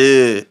don't know.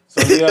 Yeah.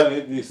 So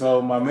yeah,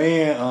 so my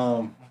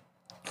man,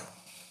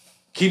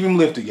 keep him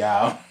lifted,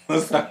 y'all.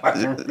 That's all I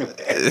can really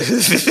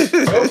ask.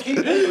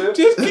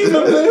 Just keep him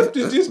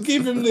lifted. Just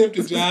keep him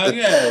lifted, y'all.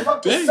 Yeah.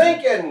 Fuck the Damn.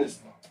 sink in this.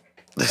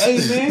 Hey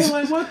man,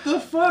 like what the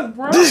fuck,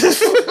 bro?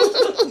 This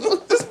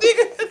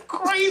nigga is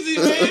crazy,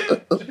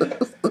 man.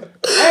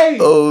 Hey,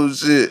 Oh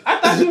shit. I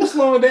thought you was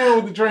slowing down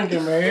with the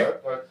drinking, man.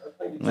 I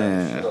think you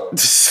Man.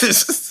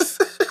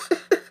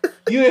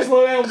 You ain't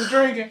slowing down with the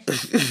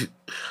drinking.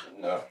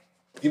 No.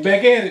 You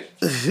back at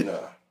it.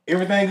 No.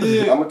 Everything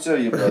good. I'm gonna tell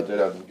you about that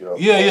after we get off.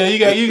 Yeah, you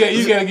got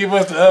to give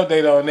us the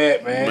update on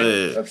that, man.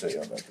 Man. I'll tell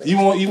you about that. You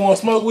want to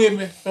smoke with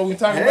me? So we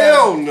talking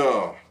Hell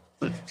about?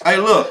 no. Hey,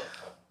 look.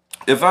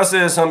 If I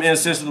said something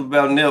insensitive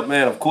about Nip,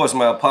 man, of course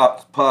my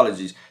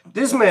apologies.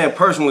 This man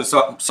personally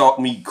saw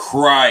me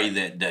cry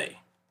that day.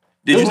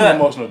 It Did was you an not?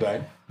 emotional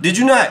day. Did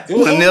you not? It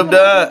was When an Nip emotional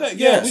died? day.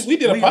 Yeah, we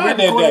did a pod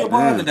that recorded day. the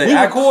pod today. We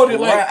I recorded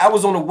cried. I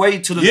was on the way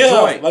to the Yeah,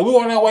 joint. like we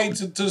were on our way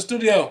to the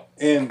studio,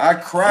 and I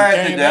cried it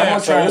came today. I'm down,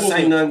 not trying to so it say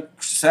was nothing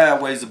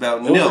sideways about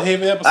It was a Nip.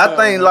 heavy episode. I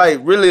think like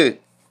really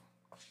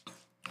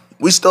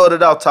we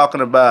started out talking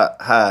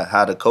about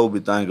how the Kobe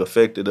thing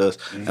affected us,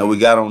 and we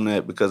got on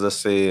that because I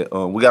said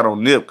we got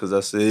on Nip because I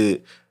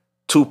said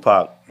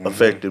Tupac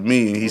affected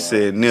me, and he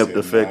said Nip said,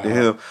 affected nah.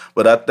 him.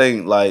 But I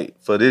think like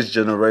for this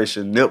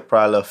generation, Nip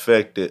probably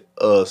affected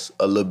us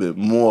a little bit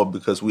more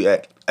because we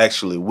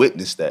actually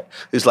witnessed that.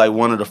 It's like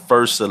one of the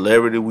first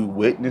celebrity we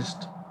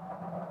witnessed.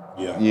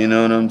 Yeah. You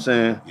know what I'm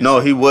saying?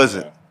 No, he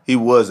wasn't. Yeah. He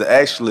wasn't.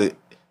 Actually,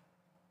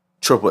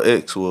 Triple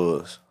X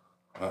was.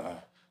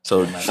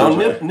 So So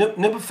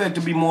Nip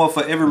affected me more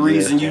for every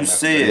reason you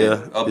said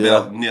Yeah.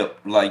 about Nip.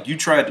 Like you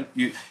tried to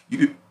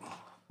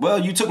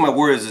you took my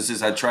words as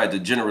if I tried to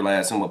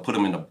generalize him or put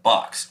him in a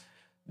box.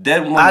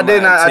 That one I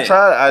did not. I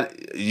tried.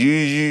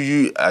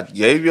 I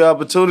gave you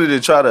opportunity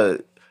to try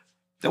to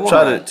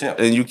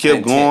attempt. and you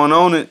kept going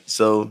on it.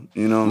 So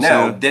you know what I'm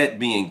Now saying. that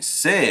being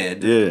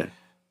said, Yeah.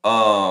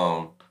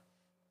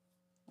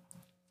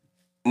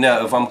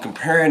 Now if I'm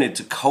comparing it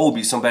to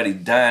Kobe, somebody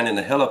dying in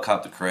a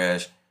helicopter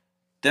crash,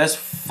 that's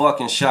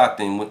fucking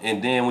shocking.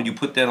 And then when you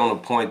put that on the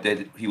point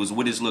that he was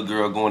with his little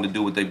girl going to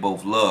do what they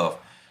both love,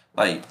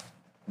 like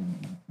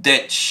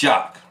that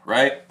shock,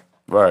 right?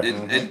 Right.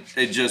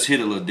 It just hit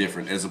a little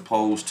different as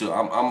opposed to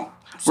I'm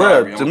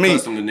sorry, to I'm me-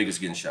 accustomed to niggas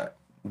getting shot.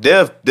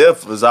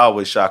 Death was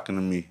always shocking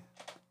to me.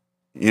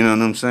 You know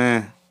what I'm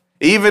saying?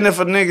 Even if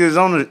a nigga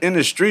is in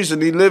the streets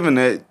and he living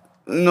that,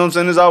 you know what I'm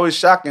saying? It's always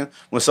shocking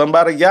when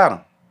somebody got him.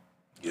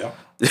 Yeah.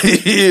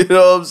 You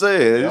know what I'm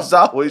saying? Yeah, It's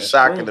always that's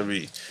shocking true. to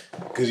me.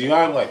 Because you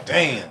always like,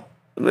 damn.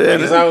 Man,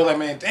 Niggas always like,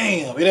 man,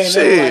 damn. It ain't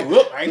shit. nothing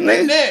like, whoop, ain't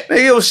nothing that.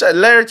 Nigga, it was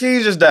Larry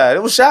King just died.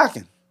 It was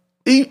shocking.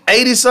 He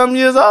 80-something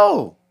years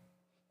old.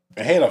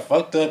 It had a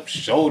fucked up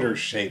shoulder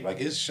shape. Like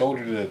his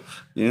shoulder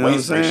You know what I'm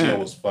Waist ratio saying?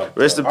 was fucked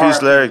Rest up. in peace,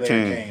 R.I.P. Larry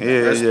King. Yeah,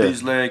 Rest in yeah.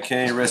 peace, Larry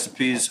King. Rest in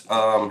peace,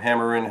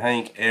 Hammerin'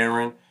 Hank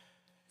Aaron.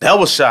 That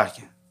was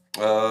shocking.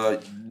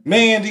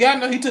 Man, do y'all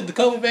know he took the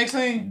COVID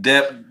vaccine?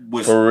 That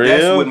was For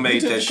that's real? what made He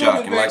took that the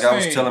shocking. COVID Like I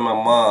was vaccine. telling my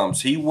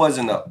moms, he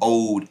wasn't an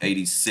old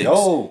 86.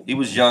 No. He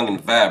was young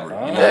and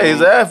vibrant. You know Yeah, what I he's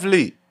mean? an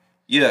athlete.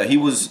 Yeah, he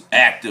was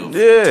active.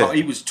 Yeah.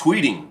 He was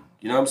tweeting.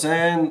 You know what I'm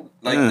saying?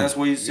 Like Yeah. that's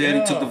what he said.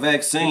 He took the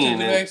vaccine. He took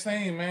the and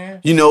vaccine, man.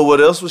 You know what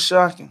else was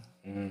shocking?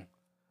 Mm-hmm.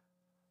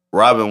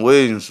 Robin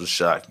Williams was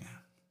shocking.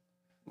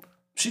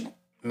 she,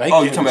 No, he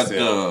oh, you killed talking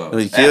about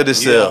He the killed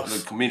himself.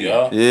 the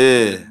comedian? Yeah.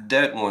 Yeah.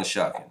 That one's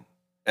shocking.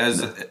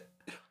 As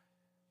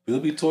He'll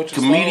be tortured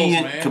souls,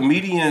 man.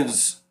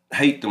 comedians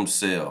hate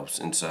themselves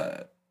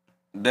inside.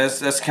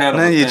 That's kind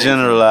of Now a you're thing.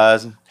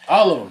 generalizing.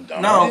 All of them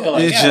don't. No, Yeah,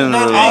 like, you yeah,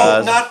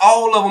 generalize. Not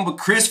all of them, but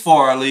Chris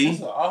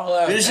Farley. all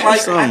of them. It's like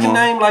I some can of 'em.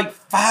 name like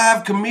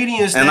 5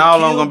 comedians, And that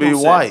all of 'em killed gonna be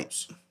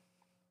themselves.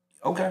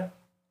 Okay.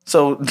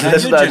 So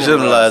that's you're not generalizing.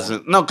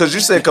 generalizing. No, because you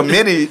said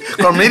comedians.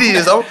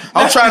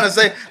 I'm trying to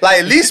say, like,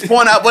 at least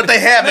point out what they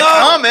have in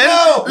common.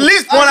 no. At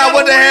least point I out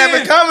what they gotta have in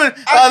win. common.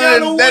 I Other gotta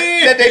than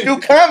win. that they do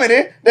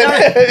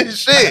comedy.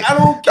 Shit. I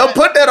don't Don't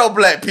put that on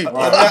black people.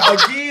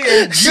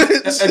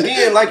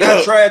 Again, like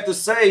I tried to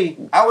say,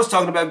 I was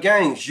talking about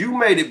gangs. You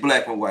made it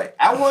black and white.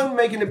 I wasn't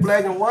making it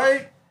black and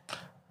white.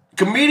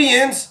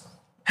 Comedians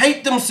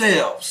hate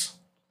themselves.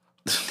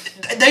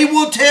 They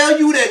will tell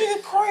you that. You're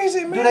crazy,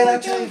 man. Do they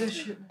not tell you this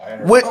shit? I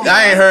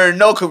ain't heard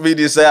no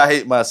comedian say I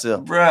hate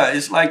myself. Bruh,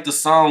 it's like the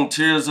song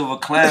Tears of a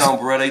Clown,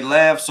 bruh. They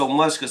laugh so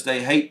much because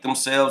they hate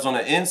themselves on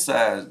the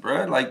insides,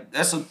 bruh. Like,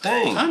 that's a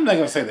thing. I'm not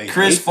gonna say they.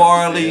 Chris hate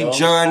Farley, themselves.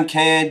 John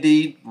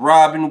Candy,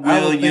 Robin I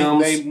don't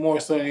Williams. think they more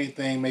so than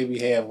anything maybe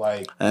have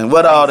like. And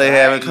what all they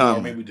have in anxiety or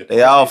common? maybe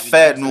They all depression.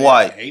 fat and They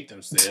white. Hate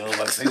themselves.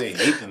 Like say they hate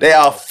themselves. They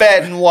all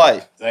fat and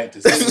white. Like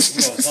to say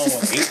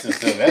someone hates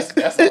themselves.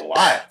 That's a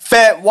lot.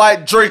 Fat,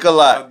 white, drink a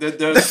lot. That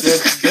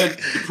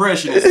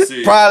depression is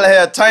serious. Probably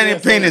have tiny A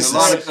penises.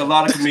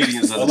 lot of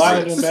comedians are A lot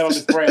of them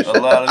depressed. battle depression. A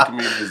lot of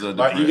comedians are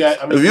Like depressed. you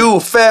got. I mean, If you were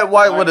fat,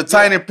 white with a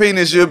tiny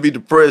penis, you'll be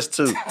depressed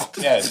too.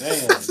 yeah,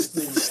 damn.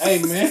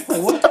 Hey man,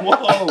 like, what?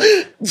 Whoa.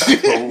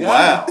 Oh,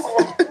 wow.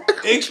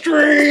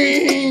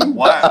 Extreme.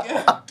 Wow.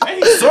 God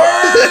damn.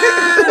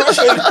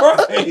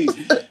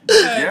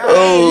 Right.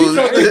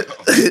 Oh,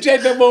 You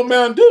jacked up on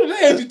Mountain Dew.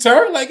 They had you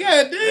turned like,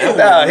 God damn.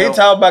 Nah, he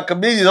talking about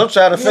comedians. I'm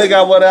trying to figure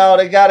out what all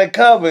they got in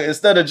common.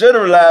 Instead of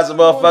generalizing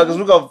motherfuckers,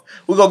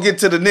 we're gonna get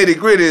to the nitty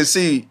gritty and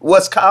see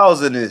what's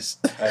causing this.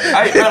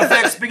 Hey, matter of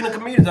fact, speaking of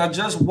comedians, I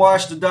just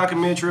watched the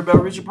documentary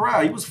about Richard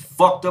Pryor. He was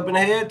fucked up in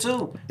the head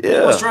too. He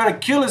Yeah. was trying to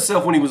kill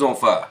himself when he was on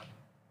fire.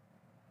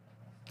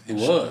 He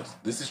was.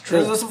 This is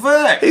true. That's a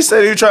fact. He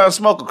said he was trying to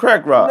smoke a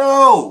crack rock.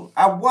 No,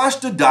 I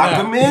watched the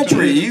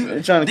documentary. He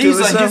trying to kill These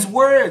are himself? his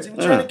words. He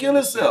was trying to kill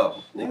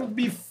himself. He would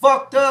be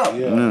fucked up.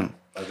 Yeah.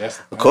 Like,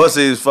 that's Of course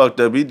he was fucked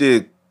up. He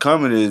did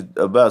comedy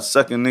about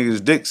sucking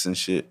niggas' dicks and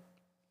shit.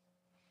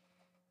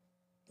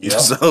 Yeah.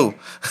 So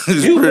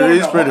he's People pretty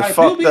like,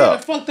 fucked people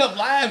up. be fucked up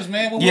lives,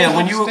 man. Yeah,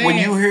 when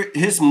you hear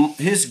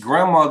his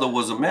grandmother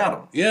was a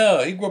madam.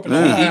 Yeah, he grew up in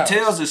Yeah. a He house.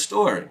 tells his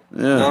story. Yeah.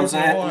 You know what I'm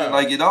saying? Wow.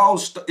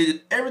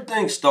 Like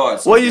everything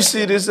starts. Where you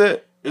see this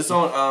at? It's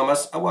on.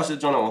 I watched it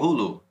joint on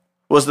Hulu.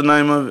 What's the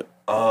name of it?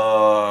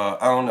 I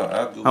don't know.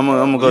 I'm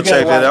gonna go You gotta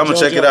check that. watch I'm gonna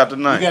check it out You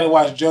tonight. gotta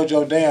watch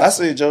JoJo Dance. I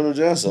seen JoJo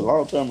Johnson a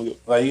long time ago.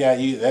 Like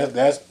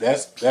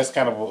that's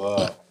kind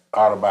of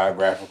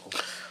autobiographical.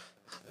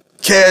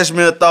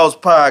 Cashmere Thoughts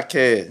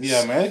Podcast.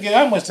 Yeah, man. Look at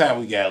how much time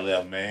we got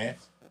left, man.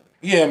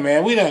 Yeah,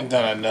 man. We done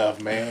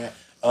enough, man.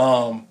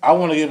 I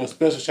want to give a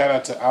special shout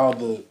out to all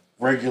the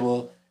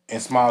regular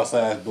and small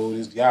size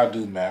booties. Y'all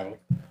do matter.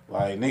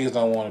 Like niggas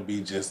don't want to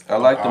be just. I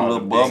like them all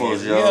little the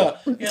bubbles, biggest. yo.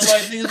 Yeah,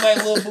 like niggas like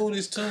little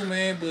booties too,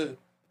 man. But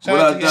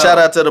Shout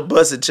out to the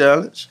Busted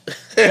Challenge.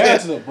 shout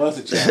out to the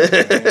Busted Challenge,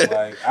 man.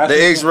 Like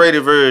The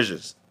X-rated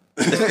versions.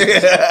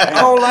 I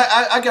don't like.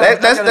 I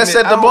got. That's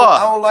at the bar.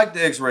 I don't like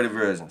the X-rated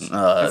versions. If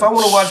I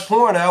want to watch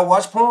porn, I'll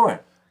watch porn.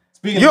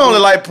 Speaking You of only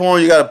which- like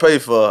porn you gotta pay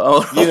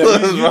for. Yeah,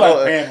 you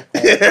like paying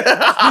for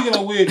porn. Speaking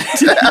of which,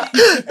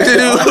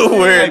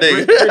 Weird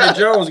nigga. Brittany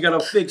Jones got a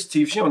fixed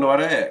teeth. She don't know how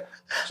to act.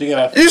 she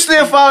got You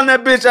still following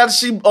that bitch after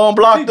she blocked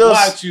us?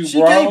 blocked you, She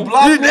bro. can't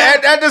block me.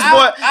 At this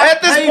point, I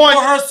pay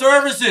for her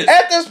services.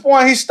 at this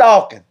point, he's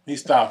stalking. He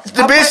stopped.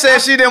 The bitch said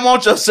she didn't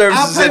want your I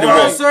services pay for her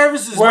anyway.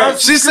 services. Right.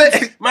 She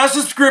said My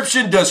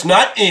subscription does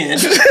not end.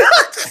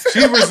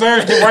 She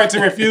reserves the right to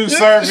refuse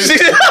service. she,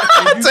 If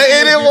you to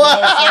still anyone.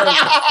 give her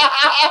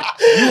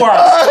service, you are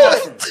a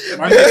stalker.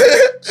 My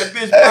nigga. That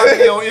bitch blocked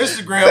me on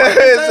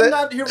Instagram. I'm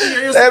not here for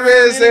your Instagram That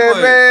man said,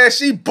 anyway. man,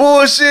 she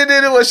bullshit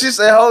anyway. She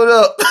said, hold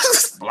up.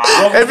 Block.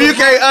 If you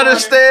can't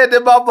understand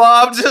that my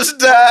mom just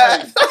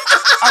died.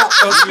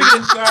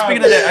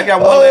 Speaking of that, I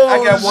got one.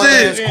 I got one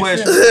last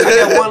question.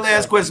 I got one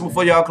last question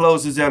before y'all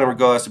close this out in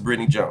regards to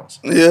Brittany Jones.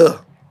 Yeah.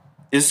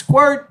 Is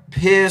squirt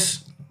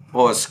piss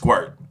or a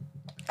squirt?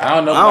 I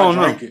don't know if I don't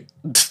I know. drink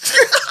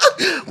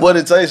it. What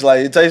it tastes like?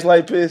 It tastes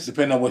like piss.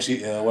 Depending on what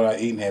her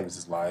eating habits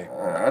is like.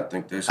 I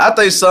think this. I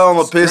think some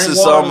are piss and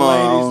Drink water, some are,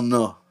 I ladies. don't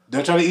know.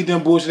 Don't try to eat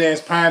them bullshit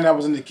ass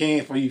pineapples in the can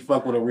before you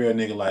fuck with a real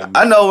nigga like me.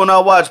 I know when I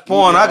watch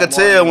porn, I can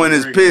tell when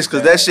it's piss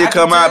because that shit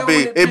come out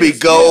it be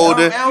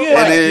golden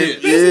and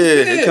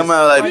it come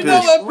out like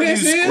piss. When you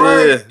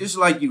squirt, it's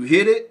like you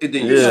hit it and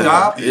then you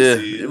stop.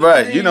 Yeah,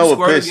 right. You know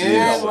what piss is.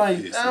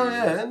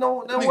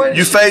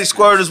 You fake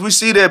squirters, we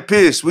see that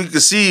piss. We can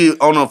see it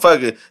on the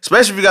fucking,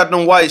 especially if you got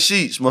them white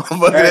sheets,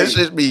 motherfucker. That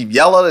shit be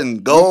yellow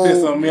and gold. You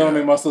piss on me, I'm gonna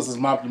make my sisters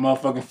mop the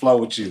motherfucking floor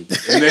with you.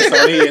 And next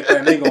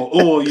time they gonna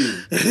oil you.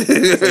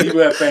 So you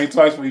better think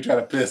twice before you try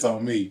to piss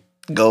on me.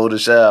 Go to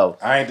shower.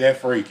 I ain't that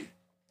freaky.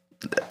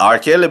 R.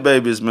 Kelly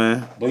babies,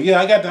 man. But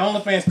yeah, I got the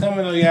OnlyFans coming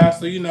though, y'all.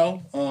 So you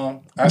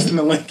know, I send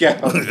the link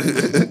out.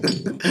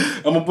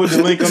 I'm gonna put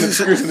the link on the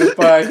description of this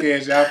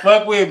podcast, y'all.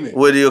 Fuck with me.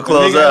 Where do you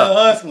close out?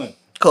 Hustling.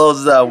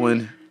 Close us out,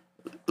 Winnie.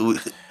 All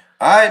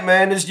right,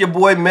 man. This is your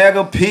boy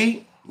Mega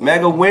P,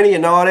 Mega Winnie,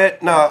 and all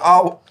that.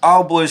 Nah,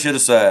 all bullshit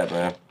aside,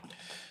 man.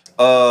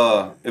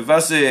 If I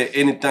said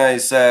anything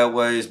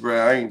sideways, bro,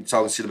 I ain't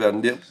talking shit about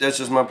Nip. That's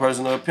just my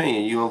personal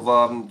opinion. You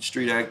involved in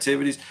street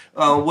activities.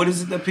 What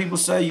is it that people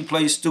say? You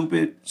play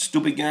stupid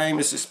game and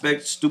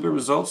expect stupid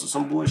results or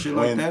some bullshit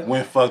like that?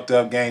 Win fucked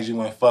up games, you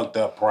win fucked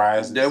up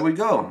prizes. There we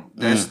go.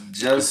 That's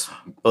just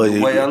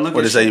the way I look at it.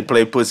 What they say, you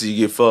play pussy,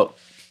 you get fucked.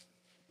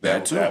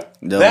 That's a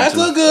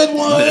good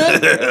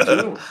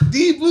one.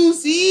 Deep Blue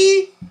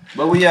Sea.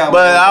 But we out.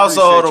 But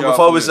also, hold on,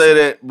 before we say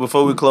that,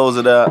 before we close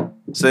it out,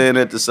 saying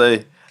that to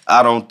say,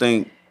 I don't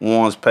think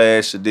one's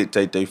past should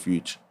dictate their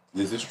future.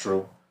 This is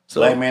true. So,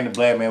 black man to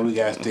black man, we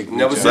gotta stick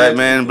together. Black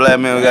man and black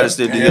man, we gotta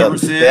stick together.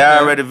 They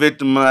already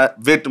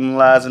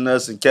victimizing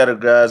us and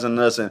categorizing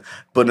us and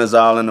putting us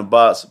all in the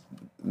box.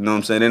 You know what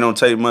I'm saying? It don't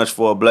take much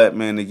for a black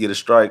man to get a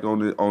strike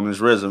on his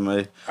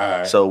resume. All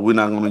right. So we're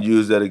not gonna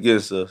use that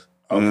against us.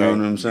 Okay. You know what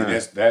I'm saying?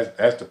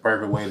 That's the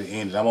perfect way to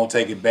end it. I'm gonna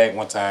take it back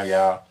one time,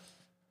 y'all.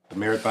 The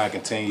marathon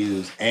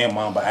continues and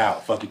Mamba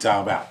out. Fuck you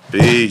talking about.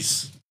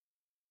 Peace.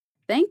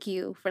 Thank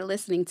you for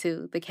listening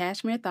to the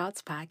Cashmere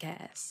Thoughts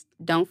Podcast.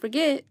 Don't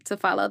forget to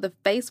follow the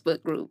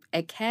Facebook group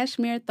at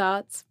Cashmere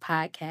Thoughts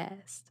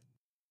Podcast.